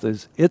her mouth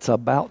is, "It's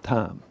about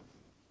time."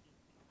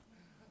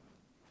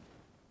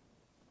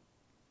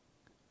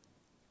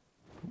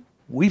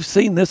 We've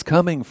seen this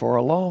coming for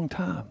a long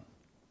time.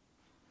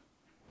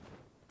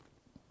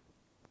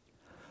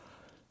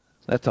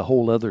 That's a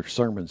whole other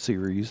sermon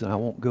series, and I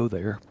won't go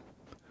there.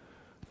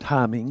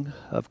 Timing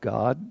of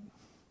God.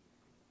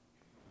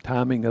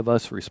 Timing of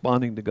us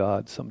responding to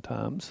God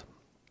sometimes.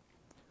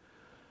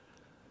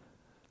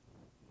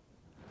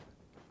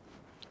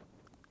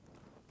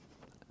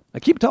 I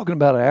keep talking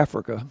about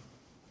Africa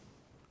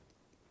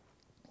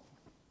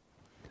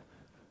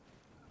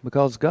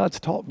because God's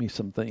taught me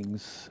some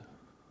things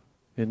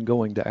in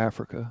going to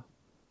Africa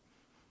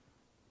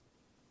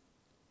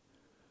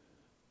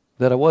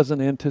that I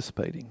wasn't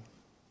anticipating.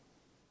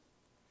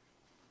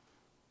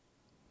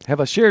 Have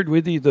I shared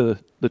with you the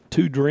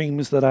two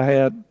dreams that I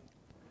had?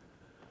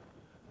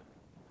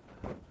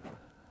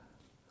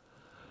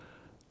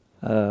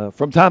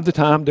 From time to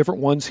time,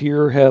 different ones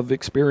here have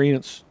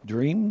experienced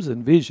dreams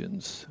and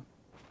visions.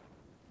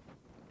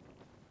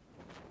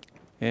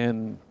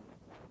 And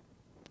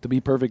to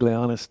be perfectly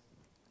honest,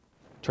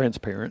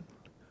 transparent,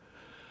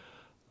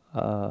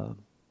 there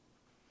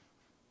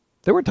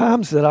were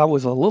times that I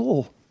was a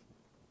little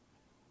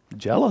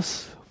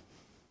jealous,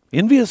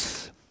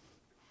 envious.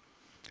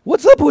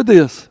 What's up with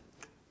this?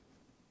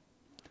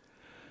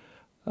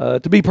 To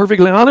be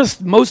perfectly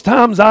honest, most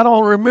times I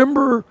don't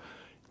remember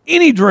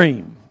any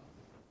dream.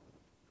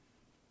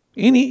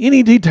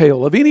 Any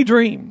detail of any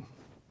dream.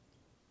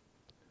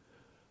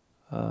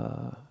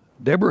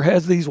 Deborah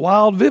has these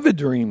wild, vivid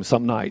dreams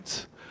some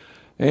nights.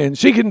 And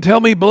she can tell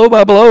me blow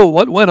by blow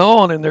what went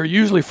on, and they're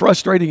usually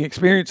frustrating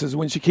experiences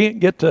when she can't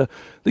get to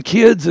the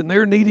kids and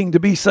they're needing to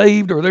be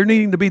saved or they're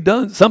needing to be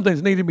done.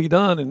 Something's needing to be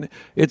done, and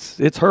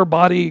it's her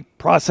body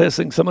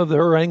processing some of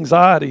her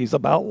anxieties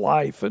about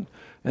life and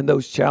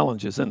those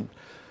challenges, and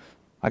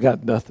I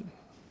got nothing.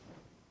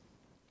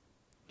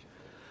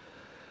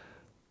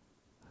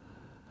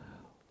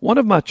 One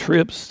of my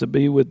trips to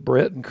be with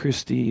Brett and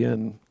Christy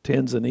in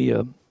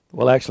Tanzania,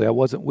 well, actually, I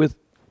wasn't with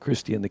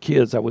Christy and the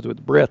kids. I was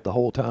with Brett the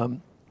whole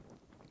time.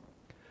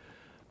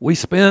 We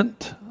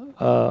spent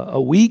a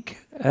week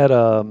at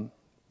a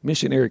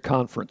missionary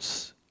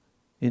conference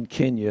in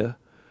Kenya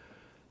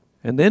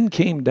and then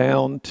came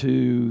down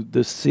to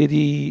the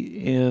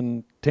city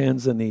in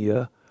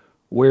Tanzania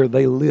where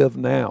they live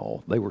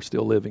now. They were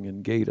still living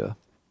in Gaeta,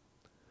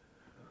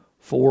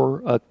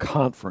 for a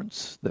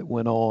conference that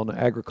went on, an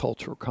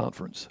agricultural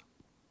conference.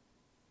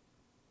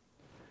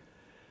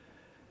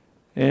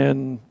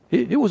 And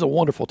it was a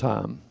wonderful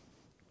time.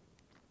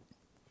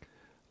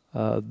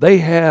 They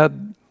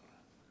had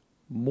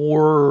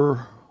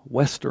more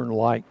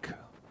Western-like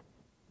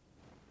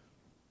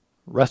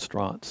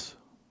restaurants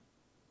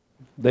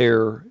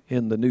there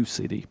in the new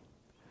city.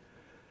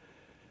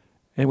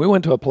 And we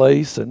went to a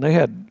place and they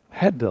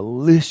had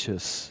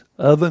delicious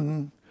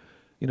oven,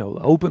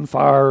 open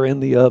fire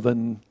in the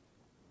oven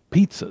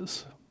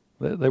pizzas.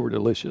 They were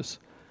delicious.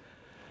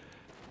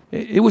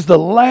 It was the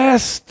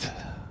last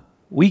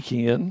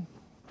weekend.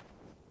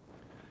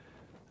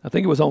 I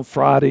think it was on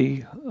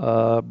Friday.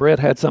 Brett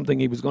had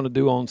something he was going to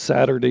do on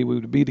Saturday. We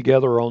would be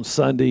together on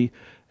Sunday.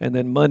 And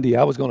then Monday,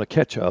 I was going to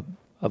catch a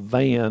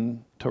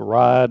van to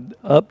ride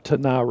up to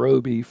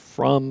Nairobi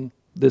from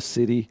this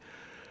city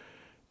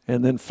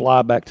and then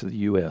fly back to the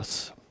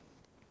U.S.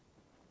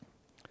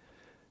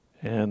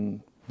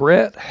 And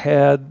Brett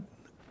had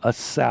a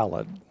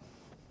salad,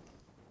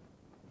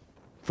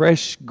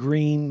 fresh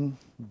green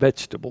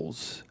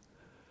vegetables.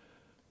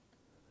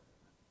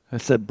 I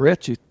said,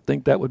 Brett, you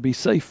think that would be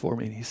safe for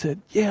me? And he said,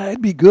 yeah,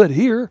 it'd be good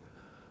here.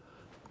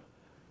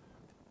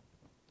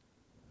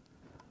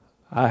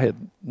 I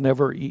had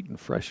never eaten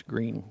fresh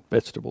green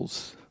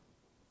vegetables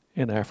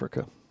in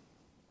Africa.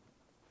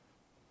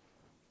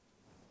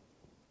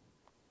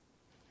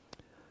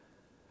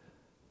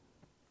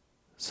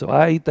 So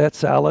I ate that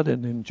salad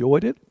and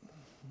enjoyed it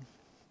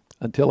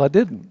until I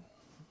didn't,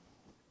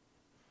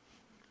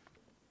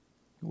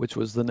 which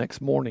was the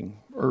next morning,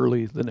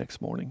 early the next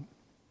morning.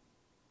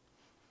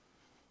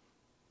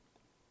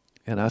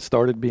 And I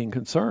started being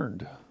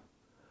concerned.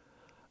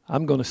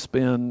 I'm going to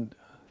spend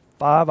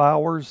 5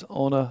 hours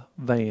on a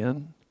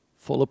van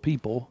full of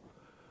people.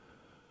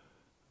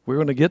 We're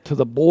going to get to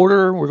the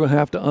border. We're going to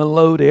have to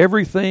unload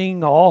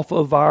everything off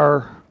of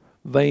our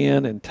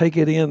van and take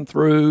it in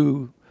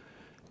through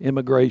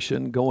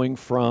immigration, going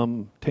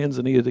from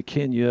Tanzania to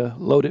Kenya,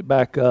 load it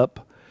back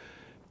up,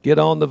 get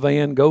on the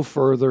van, go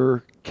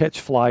further,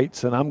 catch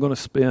flights, and I'm going to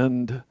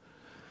spend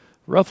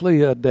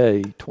roughly a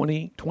day,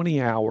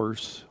 20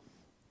 hours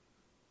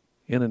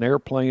in an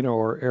airplane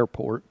or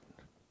airport,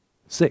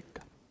 sick.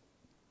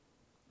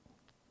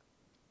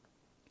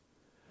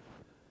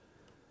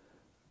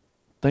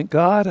 Thank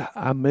God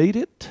I made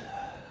it.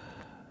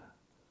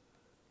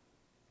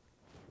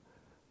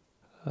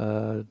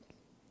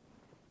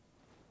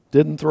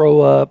 Didn't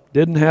throw up,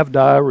 didn't have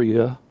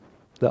diarrhea,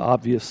 the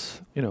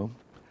obvious,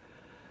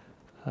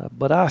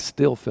 but I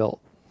still felt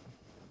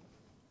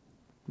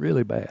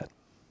really bad.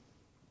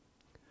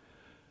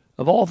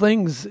 Of all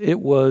things, it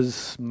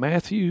was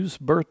Matthew's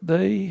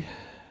birthday,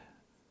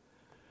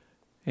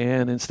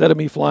 and instead of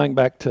me flying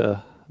back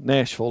to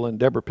Nashville and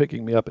Deborah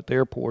picking me up at the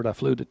airport, I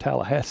flew to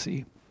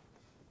Tallahassee,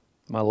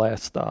 my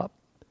last stop.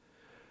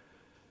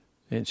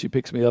 And she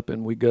picks me up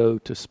and we go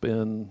to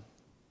spend,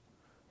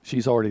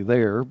 she's already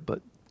there,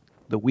 but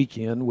the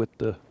weekend with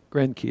the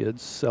grandkids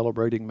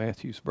celebrating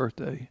Matthew's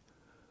birthday.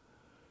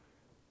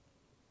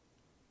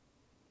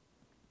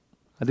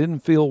 I didn't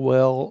feel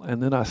well,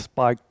 and then I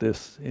spiked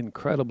this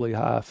incredibly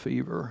high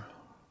fever.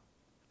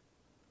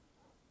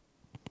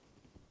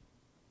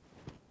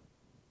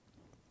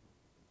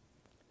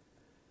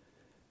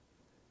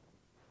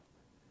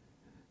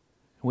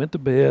 Went to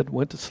bed,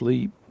 went to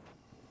sleep,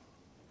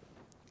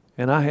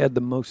 and I had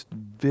the most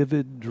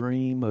vivid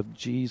dream of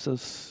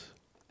Jesus.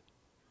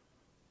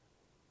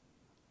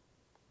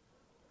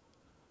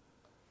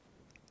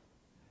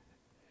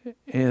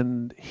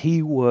 And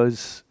he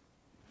was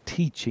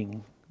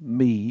teaching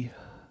me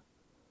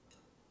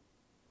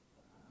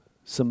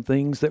some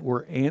things that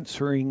were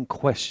answering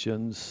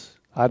questions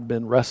I'd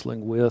been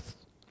wrestling with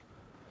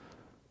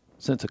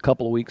since a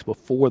couple of weeks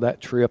before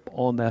that trip,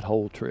 on that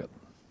whole trip.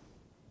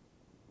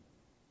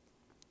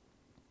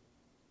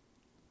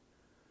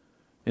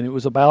 And it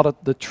was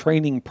about the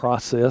training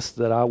process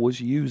that I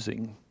was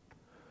using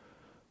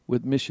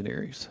with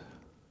missionaries.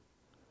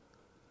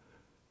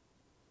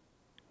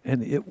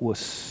 And it was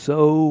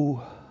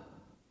so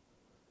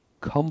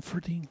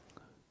comforting,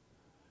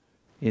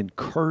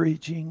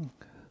 encouraging,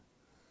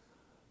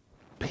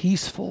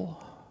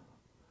 peaceful.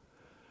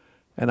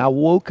 And I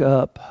woke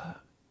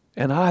up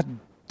and I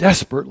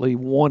desperately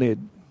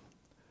wanted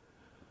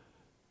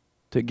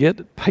to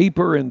get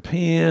paper and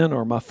pen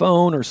or my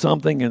phone or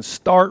something and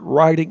start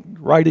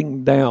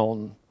writing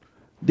down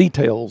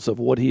details of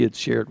what he had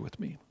shared with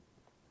me.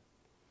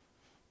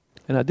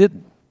 And I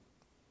didn't,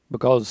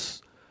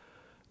 because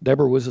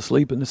Deborah was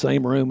asleep in the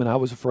same room and I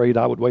was afraid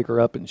I would wake her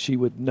up and she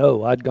would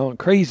know I'd gone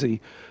crazy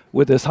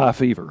with this high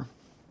fever.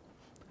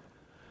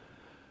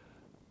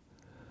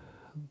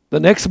 The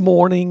next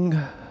morning,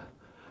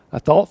 I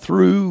thought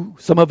through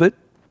some of it.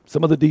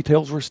 Some of the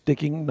details were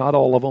sticking, not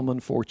all of them,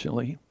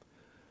 unfortunately.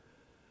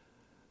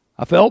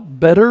 I felt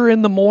better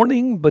in the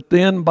morning, but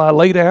then by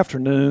late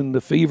afternoon,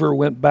 the fever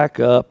went back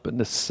up and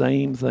the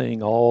same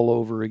thing all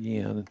over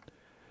again.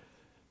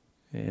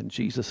 And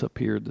Jesus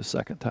appeared the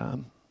second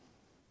time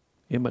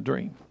in my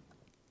dream.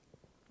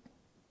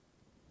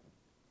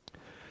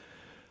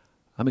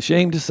 I'm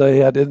ashamed to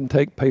say I didn't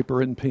take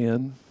paper and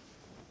pen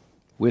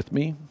with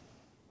me.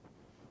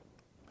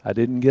 I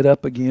didn't get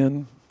up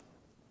again.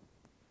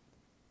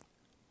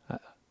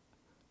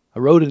 I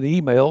wrote an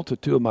email to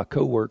two of my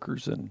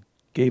coworkers and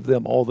gave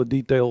them all the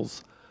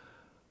details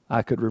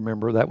I could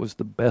remember. That was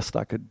the best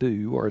I could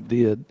do, or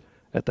did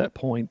at that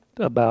point,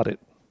 about it.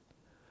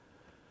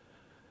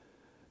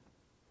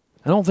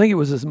 I don't think it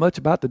was as much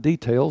about the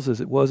details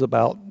as it was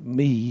about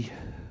me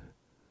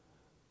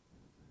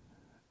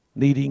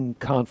needing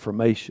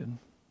confirmation.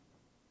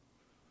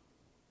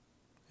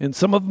 And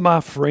some of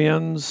my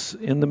friends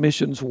in the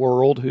missions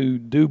world who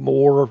do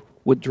more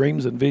with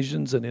dreams and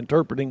visions and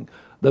interpreting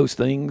those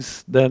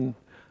things than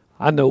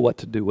I know what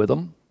to do with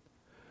them,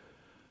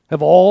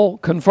 have all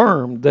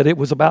confirmed that it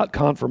was about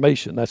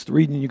confirmation. That's the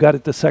reason you got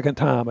it the second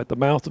time. At the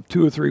mouth of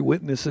 2 or 3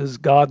 witnesses,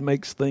 God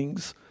makes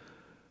things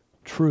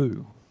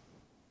true.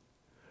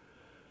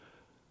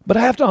 But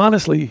I have to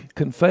honestly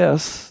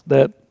confess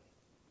that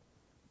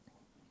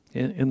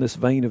in this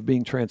vein of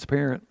being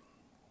transparent,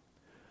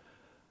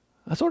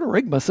 I sort of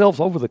raked myself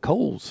over the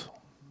coals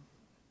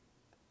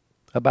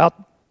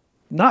about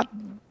not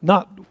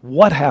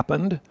what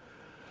happened,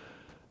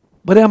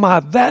 but am I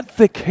that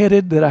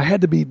thick-headed that I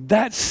had to be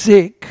that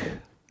sick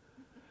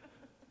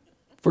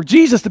for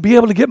Jesus to be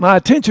able to get my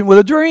attention with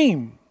a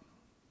dream?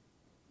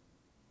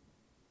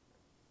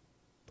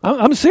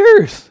 I'm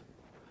serious.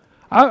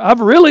 I've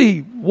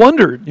really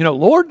wondered,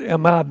 Lord,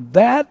 am I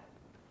that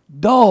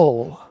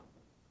dull?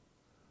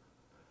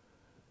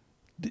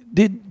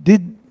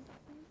 Did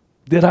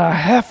I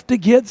have to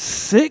get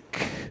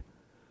sick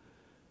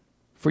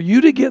for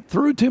you to get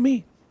through to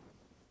me?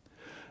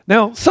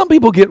 Now, some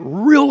people get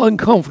real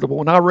uncomfortable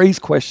when I raise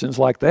questions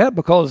like that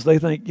because they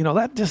think,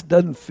 that just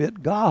doesn't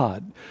fit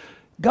God.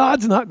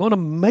 God's not going to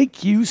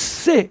make you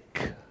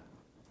sick.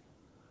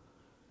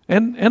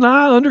 And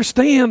I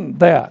understand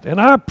that,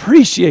 and I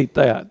appreciate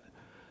that.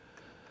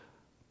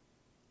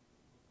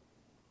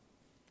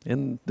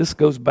 And this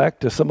goes back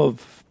to some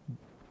of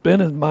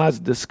Ben and my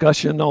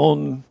discussion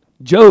on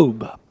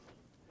Job.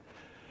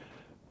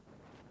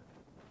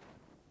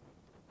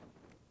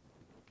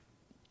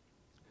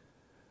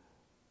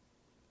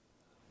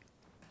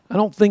 I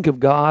don't think of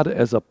God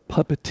as a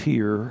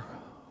puppeteer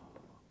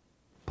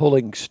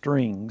pulling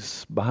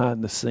strings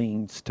behind the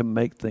scenes to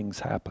make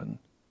things happen.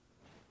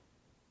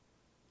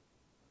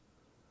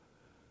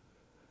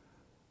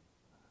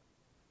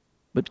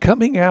 But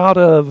coming out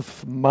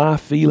of my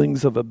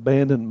feelings of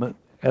abandonment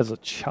as a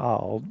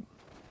child,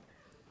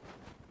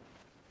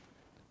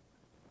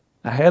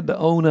 I had to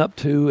own up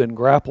to and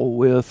grapple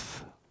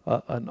with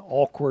an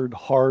awkward,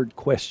 hard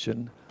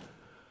question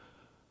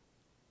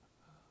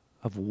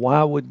of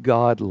why would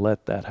God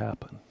let that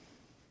happen?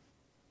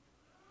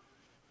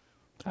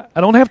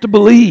 I don't have to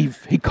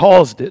believe He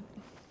caused it.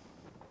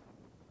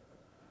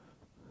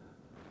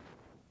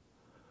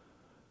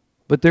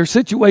 But there are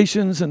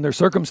situations and there are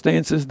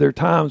circumstances, there are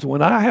times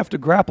when I have to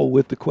grapple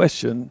with the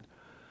question,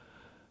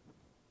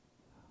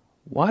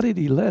 why did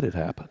he let it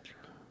happen?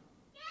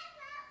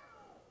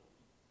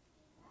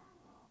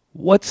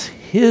 What's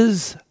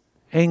his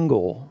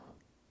angle?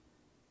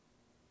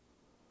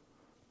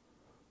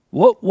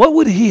 What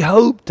would he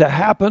hope to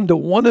happen to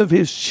one of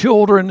his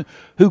children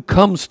who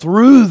comes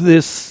through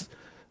this,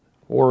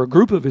 or a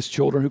group of his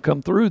children who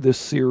come through this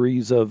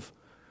series of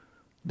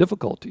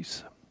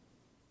difficulties?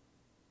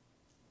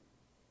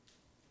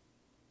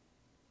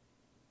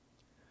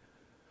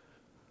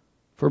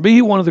 For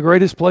me, one of the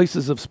greatest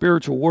places of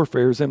spiritual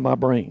warfare is in my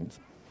brain.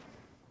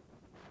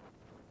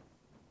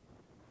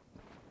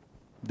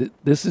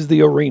 This is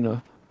the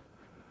arena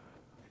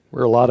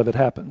where a lot of it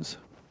happens.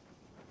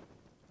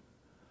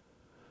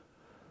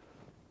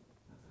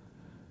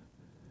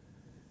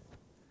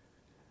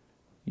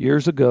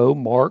 Years ago,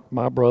 Mark,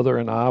 my brother,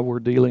 and I were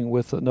dealing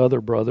with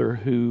another brother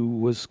who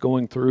was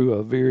going through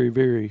a very,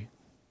 very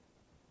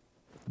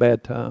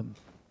bad time.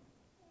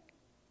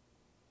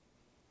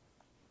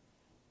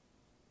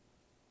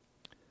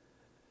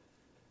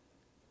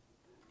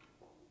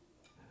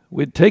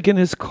 We'd taken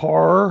his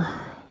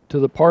car to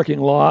the parking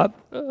lot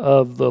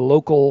of the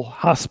local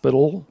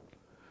hospital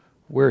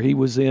where he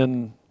was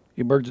in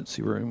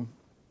emergency room.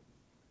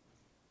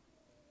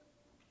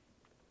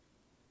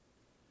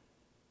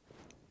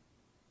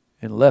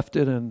 And left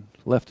it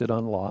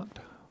unlocked.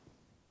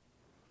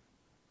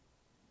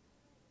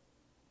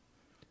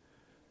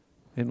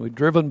 And we'd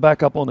driven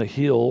back up on a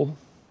hill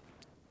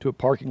to a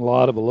parking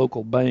lot of a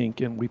local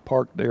bank, and we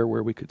parked there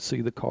where we could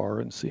see the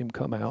car and see him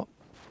come out.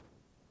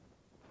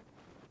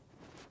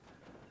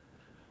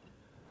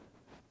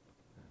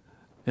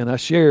 And I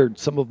shared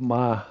some of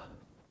my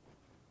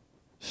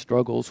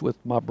struggles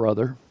with my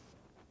brother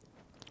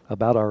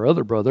about our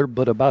other brother,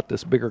 but about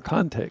this bigger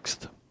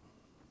context.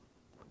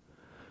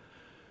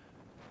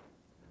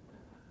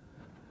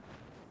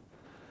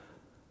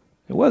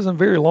 It wasn't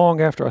very long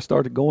after I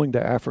started going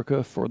to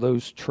Africa for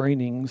those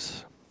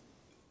trainings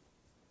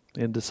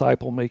in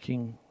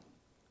disciple-making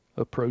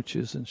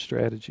approaches and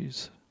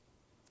strategies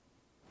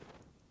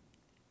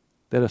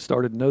that I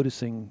started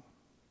noticing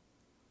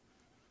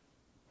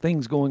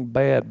things going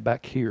bad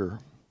back here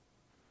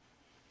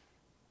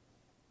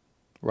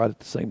right at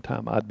the same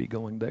time I'd be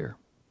going there.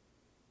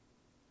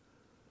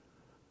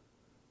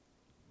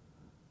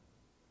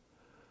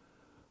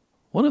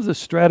 One of the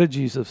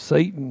strategies of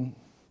Satan,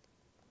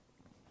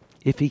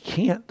 if he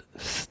can't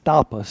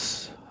stop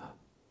us,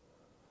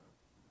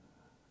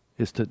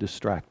 is to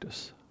distract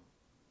us.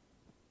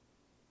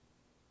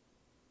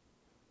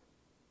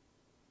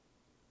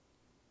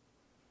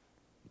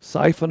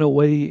 Siphon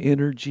away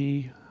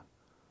energy,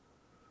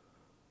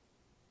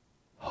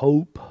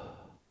 hope,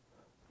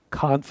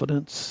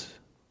 confidence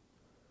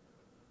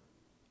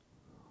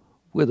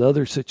with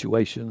other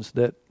situations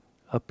that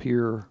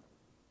appear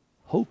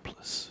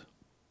hopeless.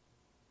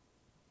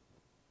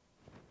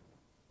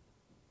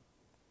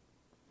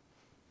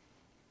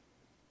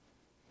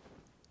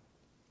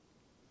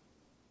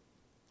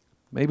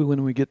 Maybe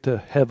when we get to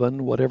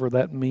heaven, whatever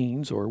that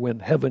means, or when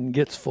heaven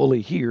gets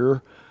fully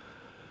here,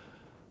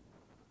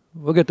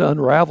 we'll get to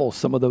unravel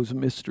some of those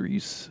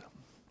mysteries.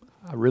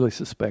 I really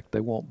suspect they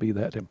won't be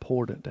that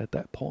important at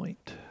that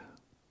point.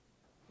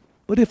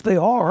 But if they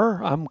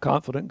are, I'm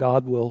confident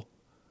God will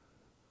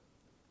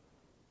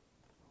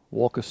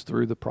walk us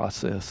through the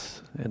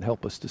process and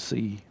help us to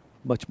see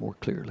much more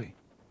clearly.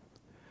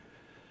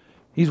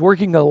 He's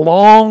working a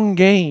long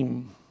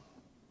game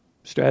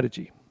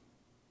strategy.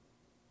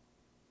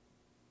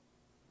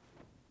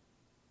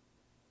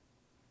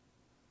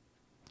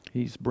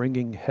 He's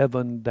bringing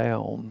heaven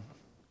down.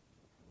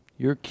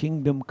 Your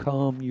kingdom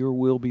come, your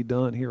will be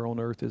done here on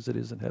earth as it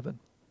is in heaven.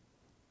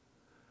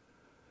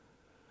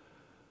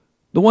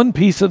 The one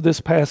piece of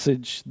this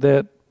passage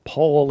that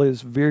Paul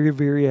is very,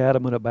 very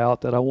adamant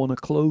about that I want to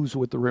close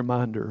with the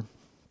reminder.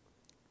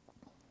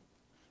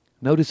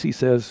 Notice he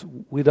says,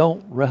 we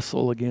don't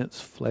wrestle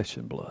against flesh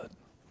and blood.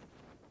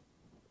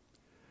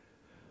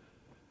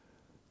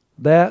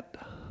 That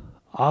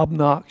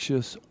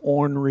obnoxious,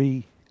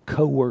 ornery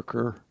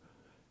coworker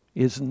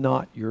is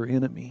not your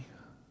enemy.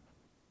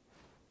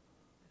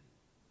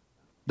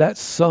 That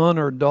son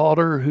or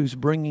daughter who's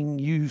bringing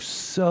you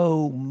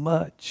so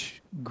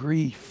much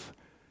grief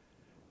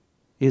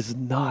is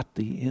not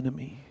the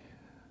enemy.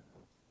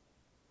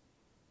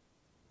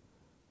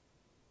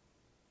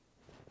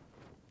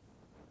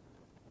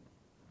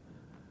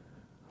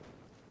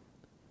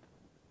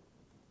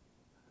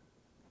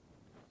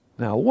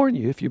 Now, I warn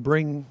you, if you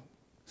bring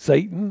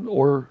Satan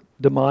or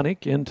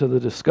demonic into the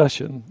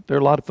discussion, there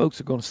are a lot of folks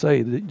who are going to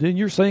say, then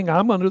you're saying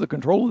I'm under the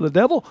control of the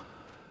devil?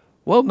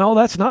 Well, no,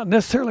 that's not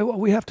necessarily what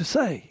we have to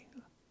say.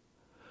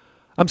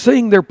 I'm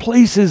saying there are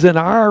places in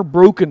our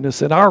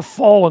brokenness, in our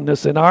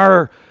fallenness, in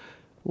our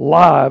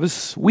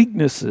lives,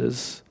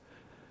 weaknesses,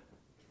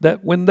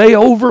 that when they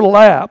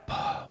overlap,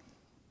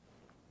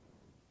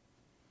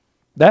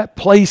 that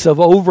place of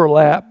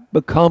overlap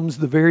becomes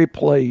the very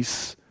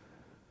place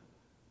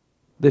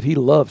that he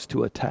loves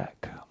to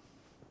attack.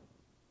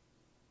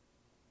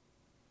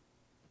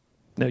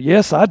 Now,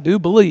 yes, I do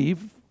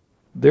believe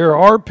there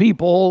are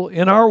people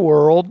in our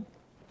world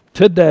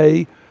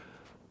today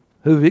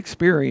who've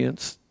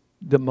experienced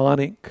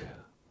demonic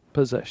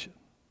possession.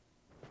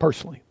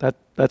 Personally,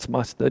 that's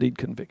my studied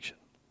conviction.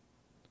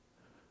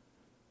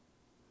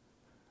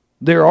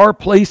 There are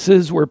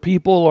places where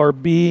people are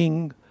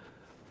being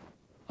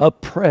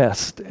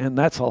oppressed, and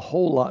that's a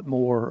whole lot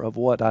more of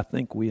what I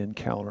think we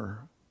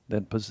encounter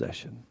than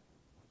possession.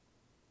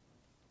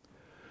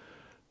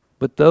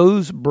 But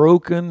those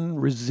broken,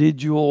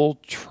 residual,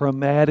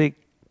 traumatic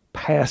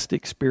past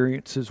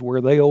experiences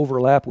where they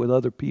overlap with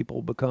other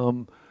people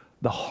become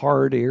the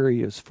hard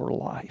areas for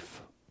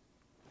life.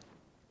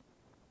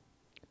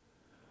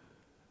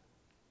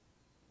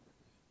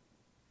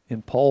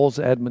 And Paul's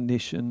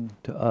admonition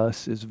to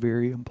us is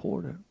very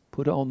important.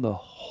 Put on the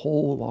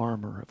whole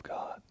armor of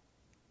God,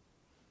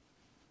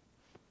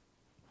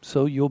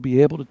 so you'll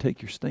be able to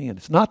take your stand.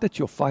 It's not that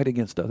you'll fight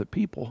against other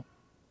people.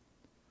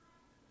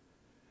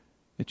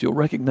 That you'll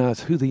recognize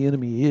who the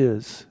enemy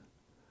is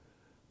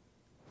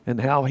and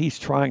how he's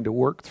trying to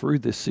work through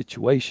this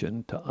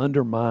situation to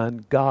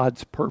undermine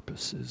God's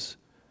purposes.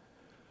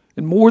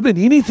 And more than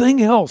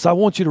anything else, I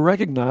want you to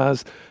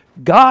recognize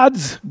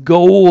God's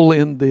goal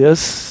in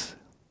this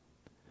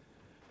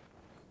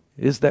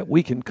is that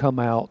we can come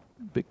out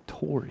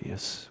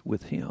victorious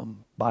with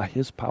Him by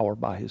His power,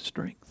 by His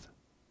strength.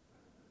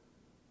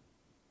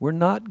 We're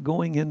not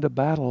going into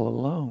battle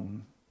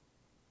alone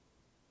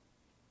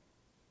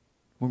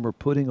when we're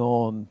putting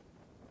on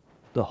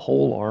the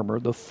whole armor,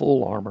 the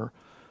full armor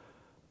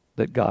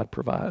that God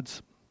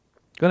provides.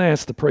 I'm going to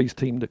ask the praise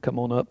team to come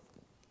on up.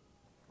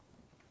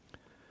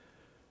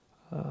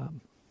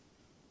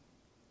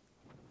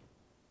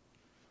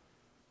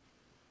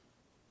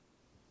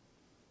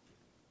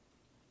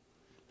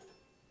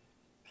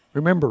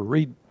 Remember,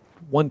 read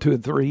 1, 2,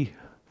 and 3.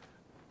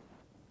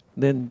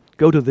 Then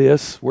go to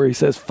this where he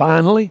says,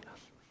 finally,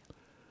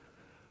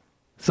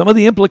 some of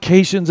the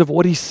implications of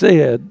what he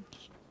said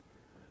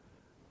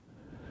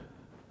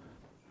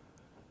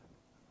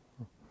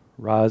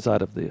rise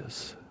out of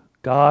this.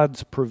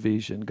 God's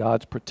provision,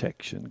 God's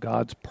protection,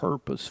 God's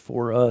purpose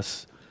for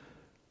us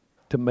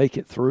to make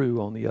it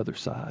through on the other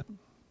side.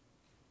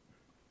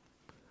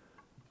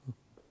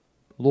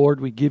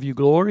 Lord, we give you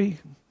glory.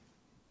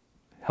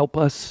 Help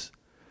us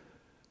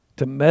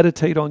to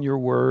meditate on your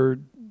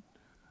word,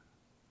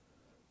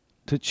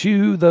 to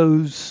chew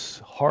those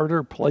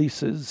harder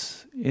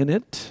places in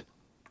it,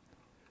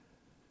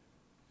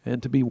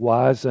 and to be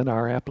wise in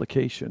our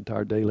application to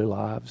our daily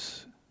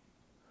lives.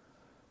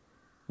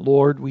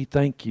 Lord, we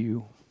thank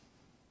you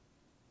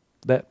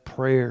that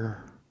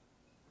prayer,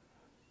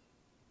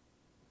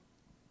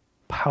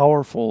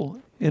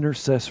 powerful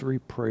intercessory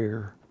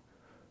prayer,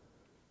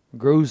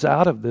 grows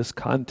out of this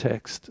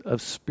context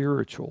of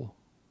spiritual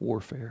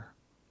warfare.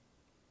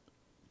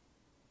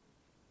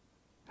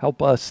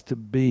 Help us to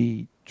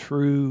be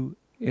true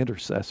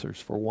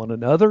intercessors for one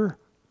another,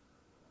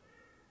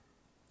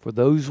 for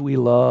those we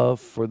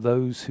love, for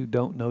those who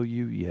don't know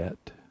you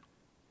yet.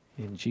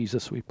 In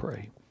Jesus we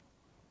pray.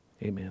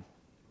 Amen.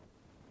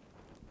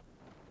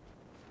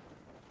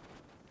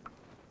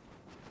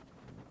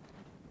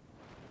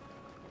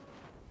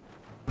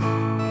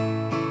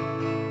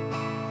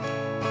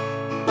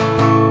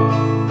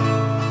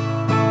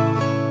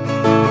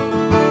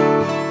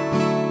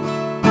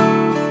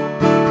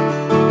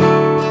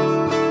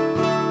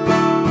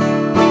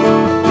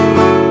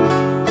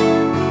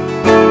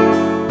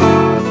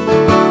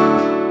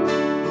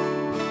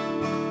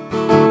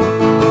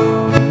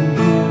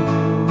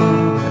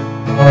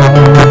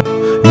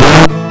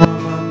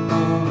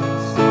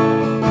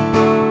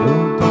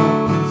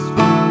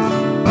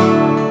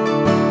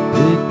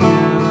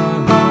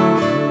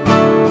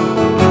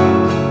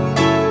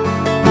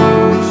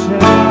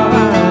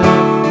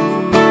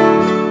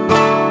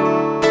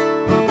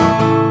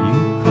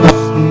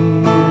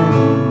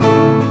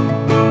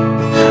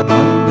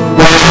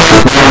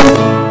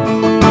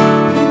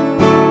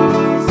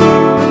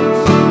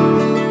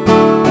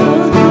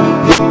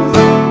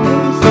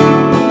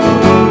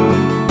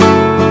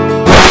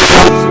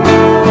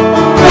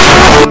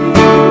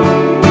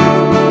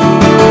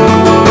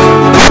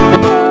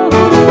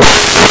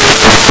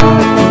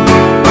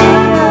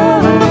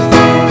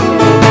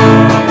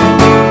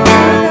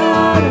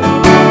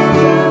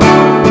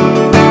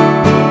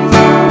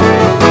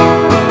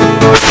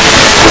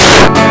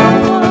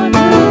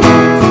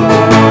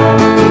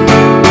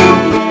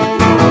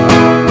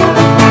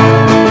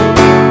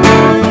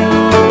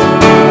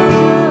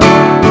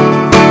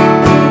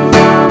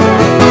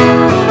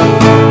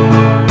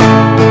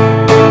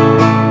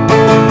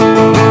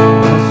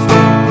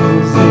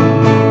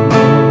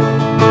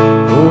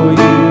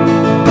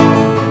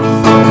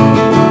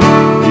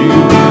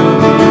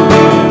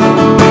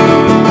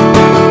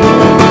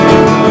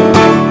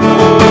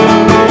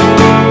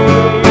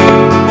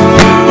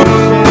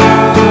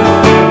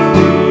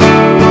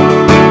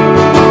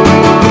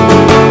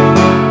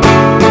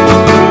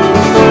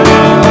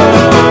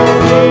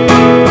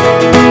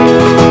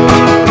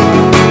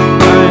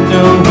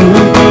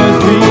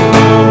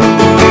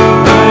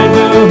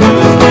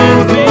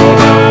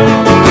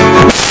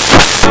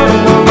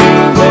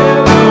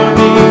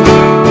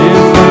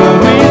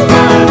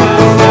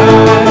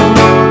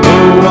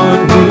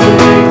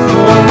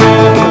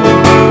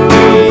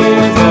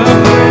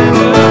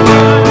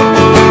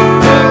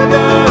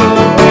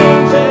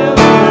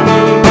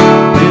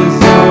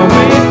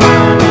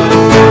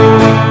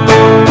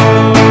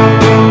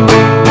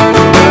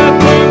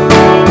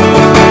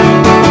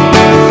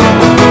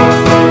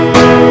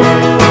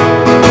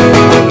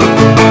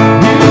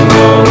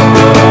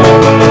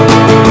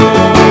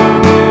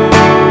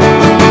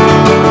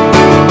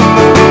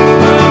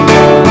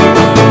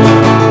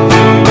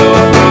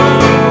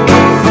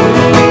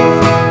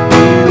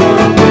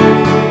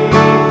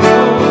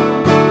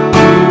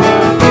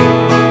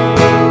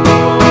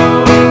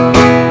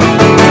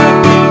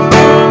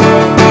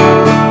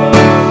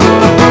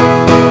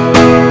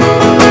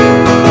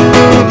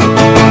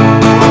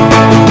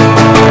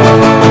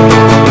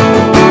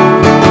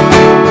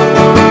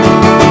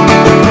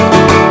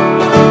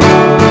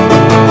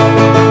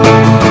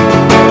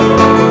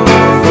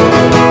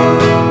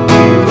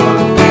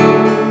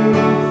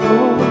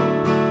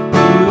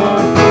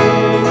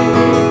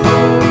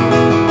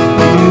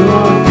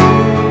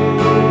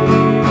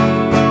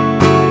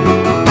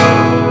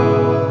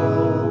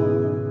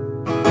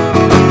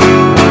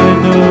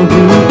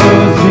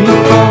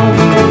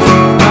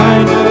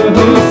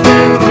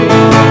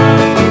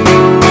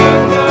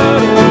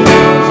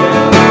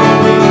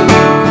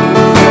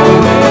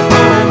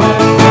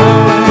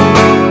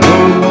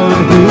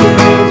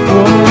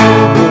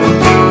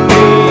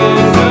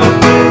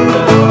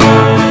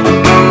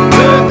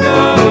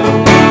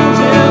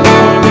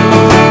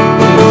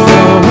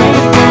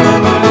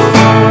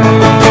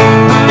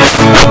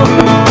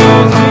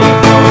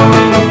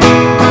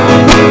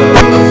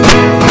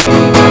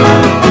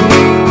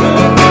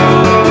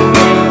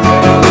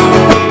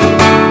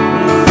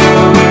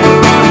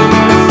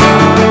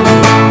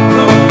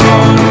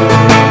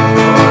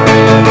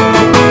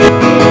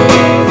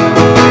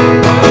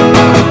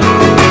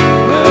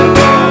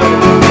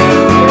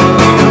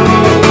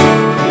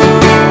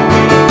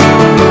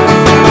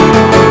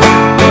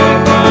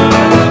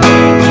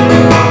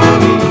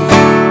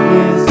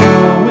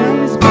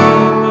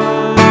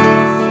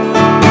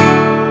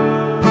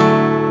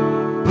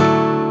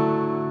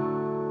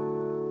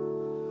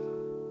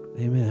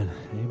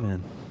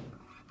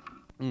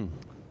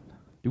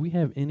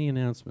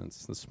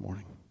 announcements this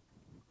morning.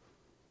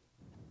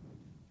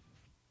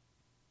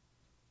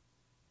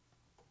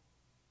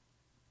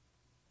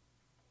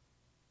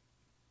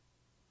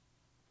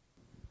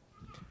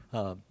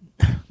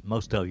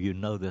 Most of you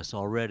know this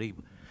already.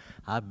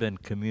 I've been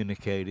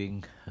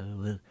communicating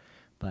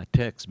by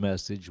text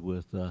message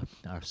with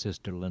our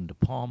sister Linda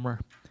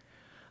Palmer.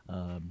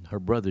 Her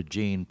brother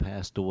Gene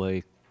passed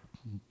away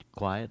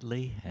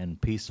quietly and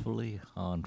peacefully on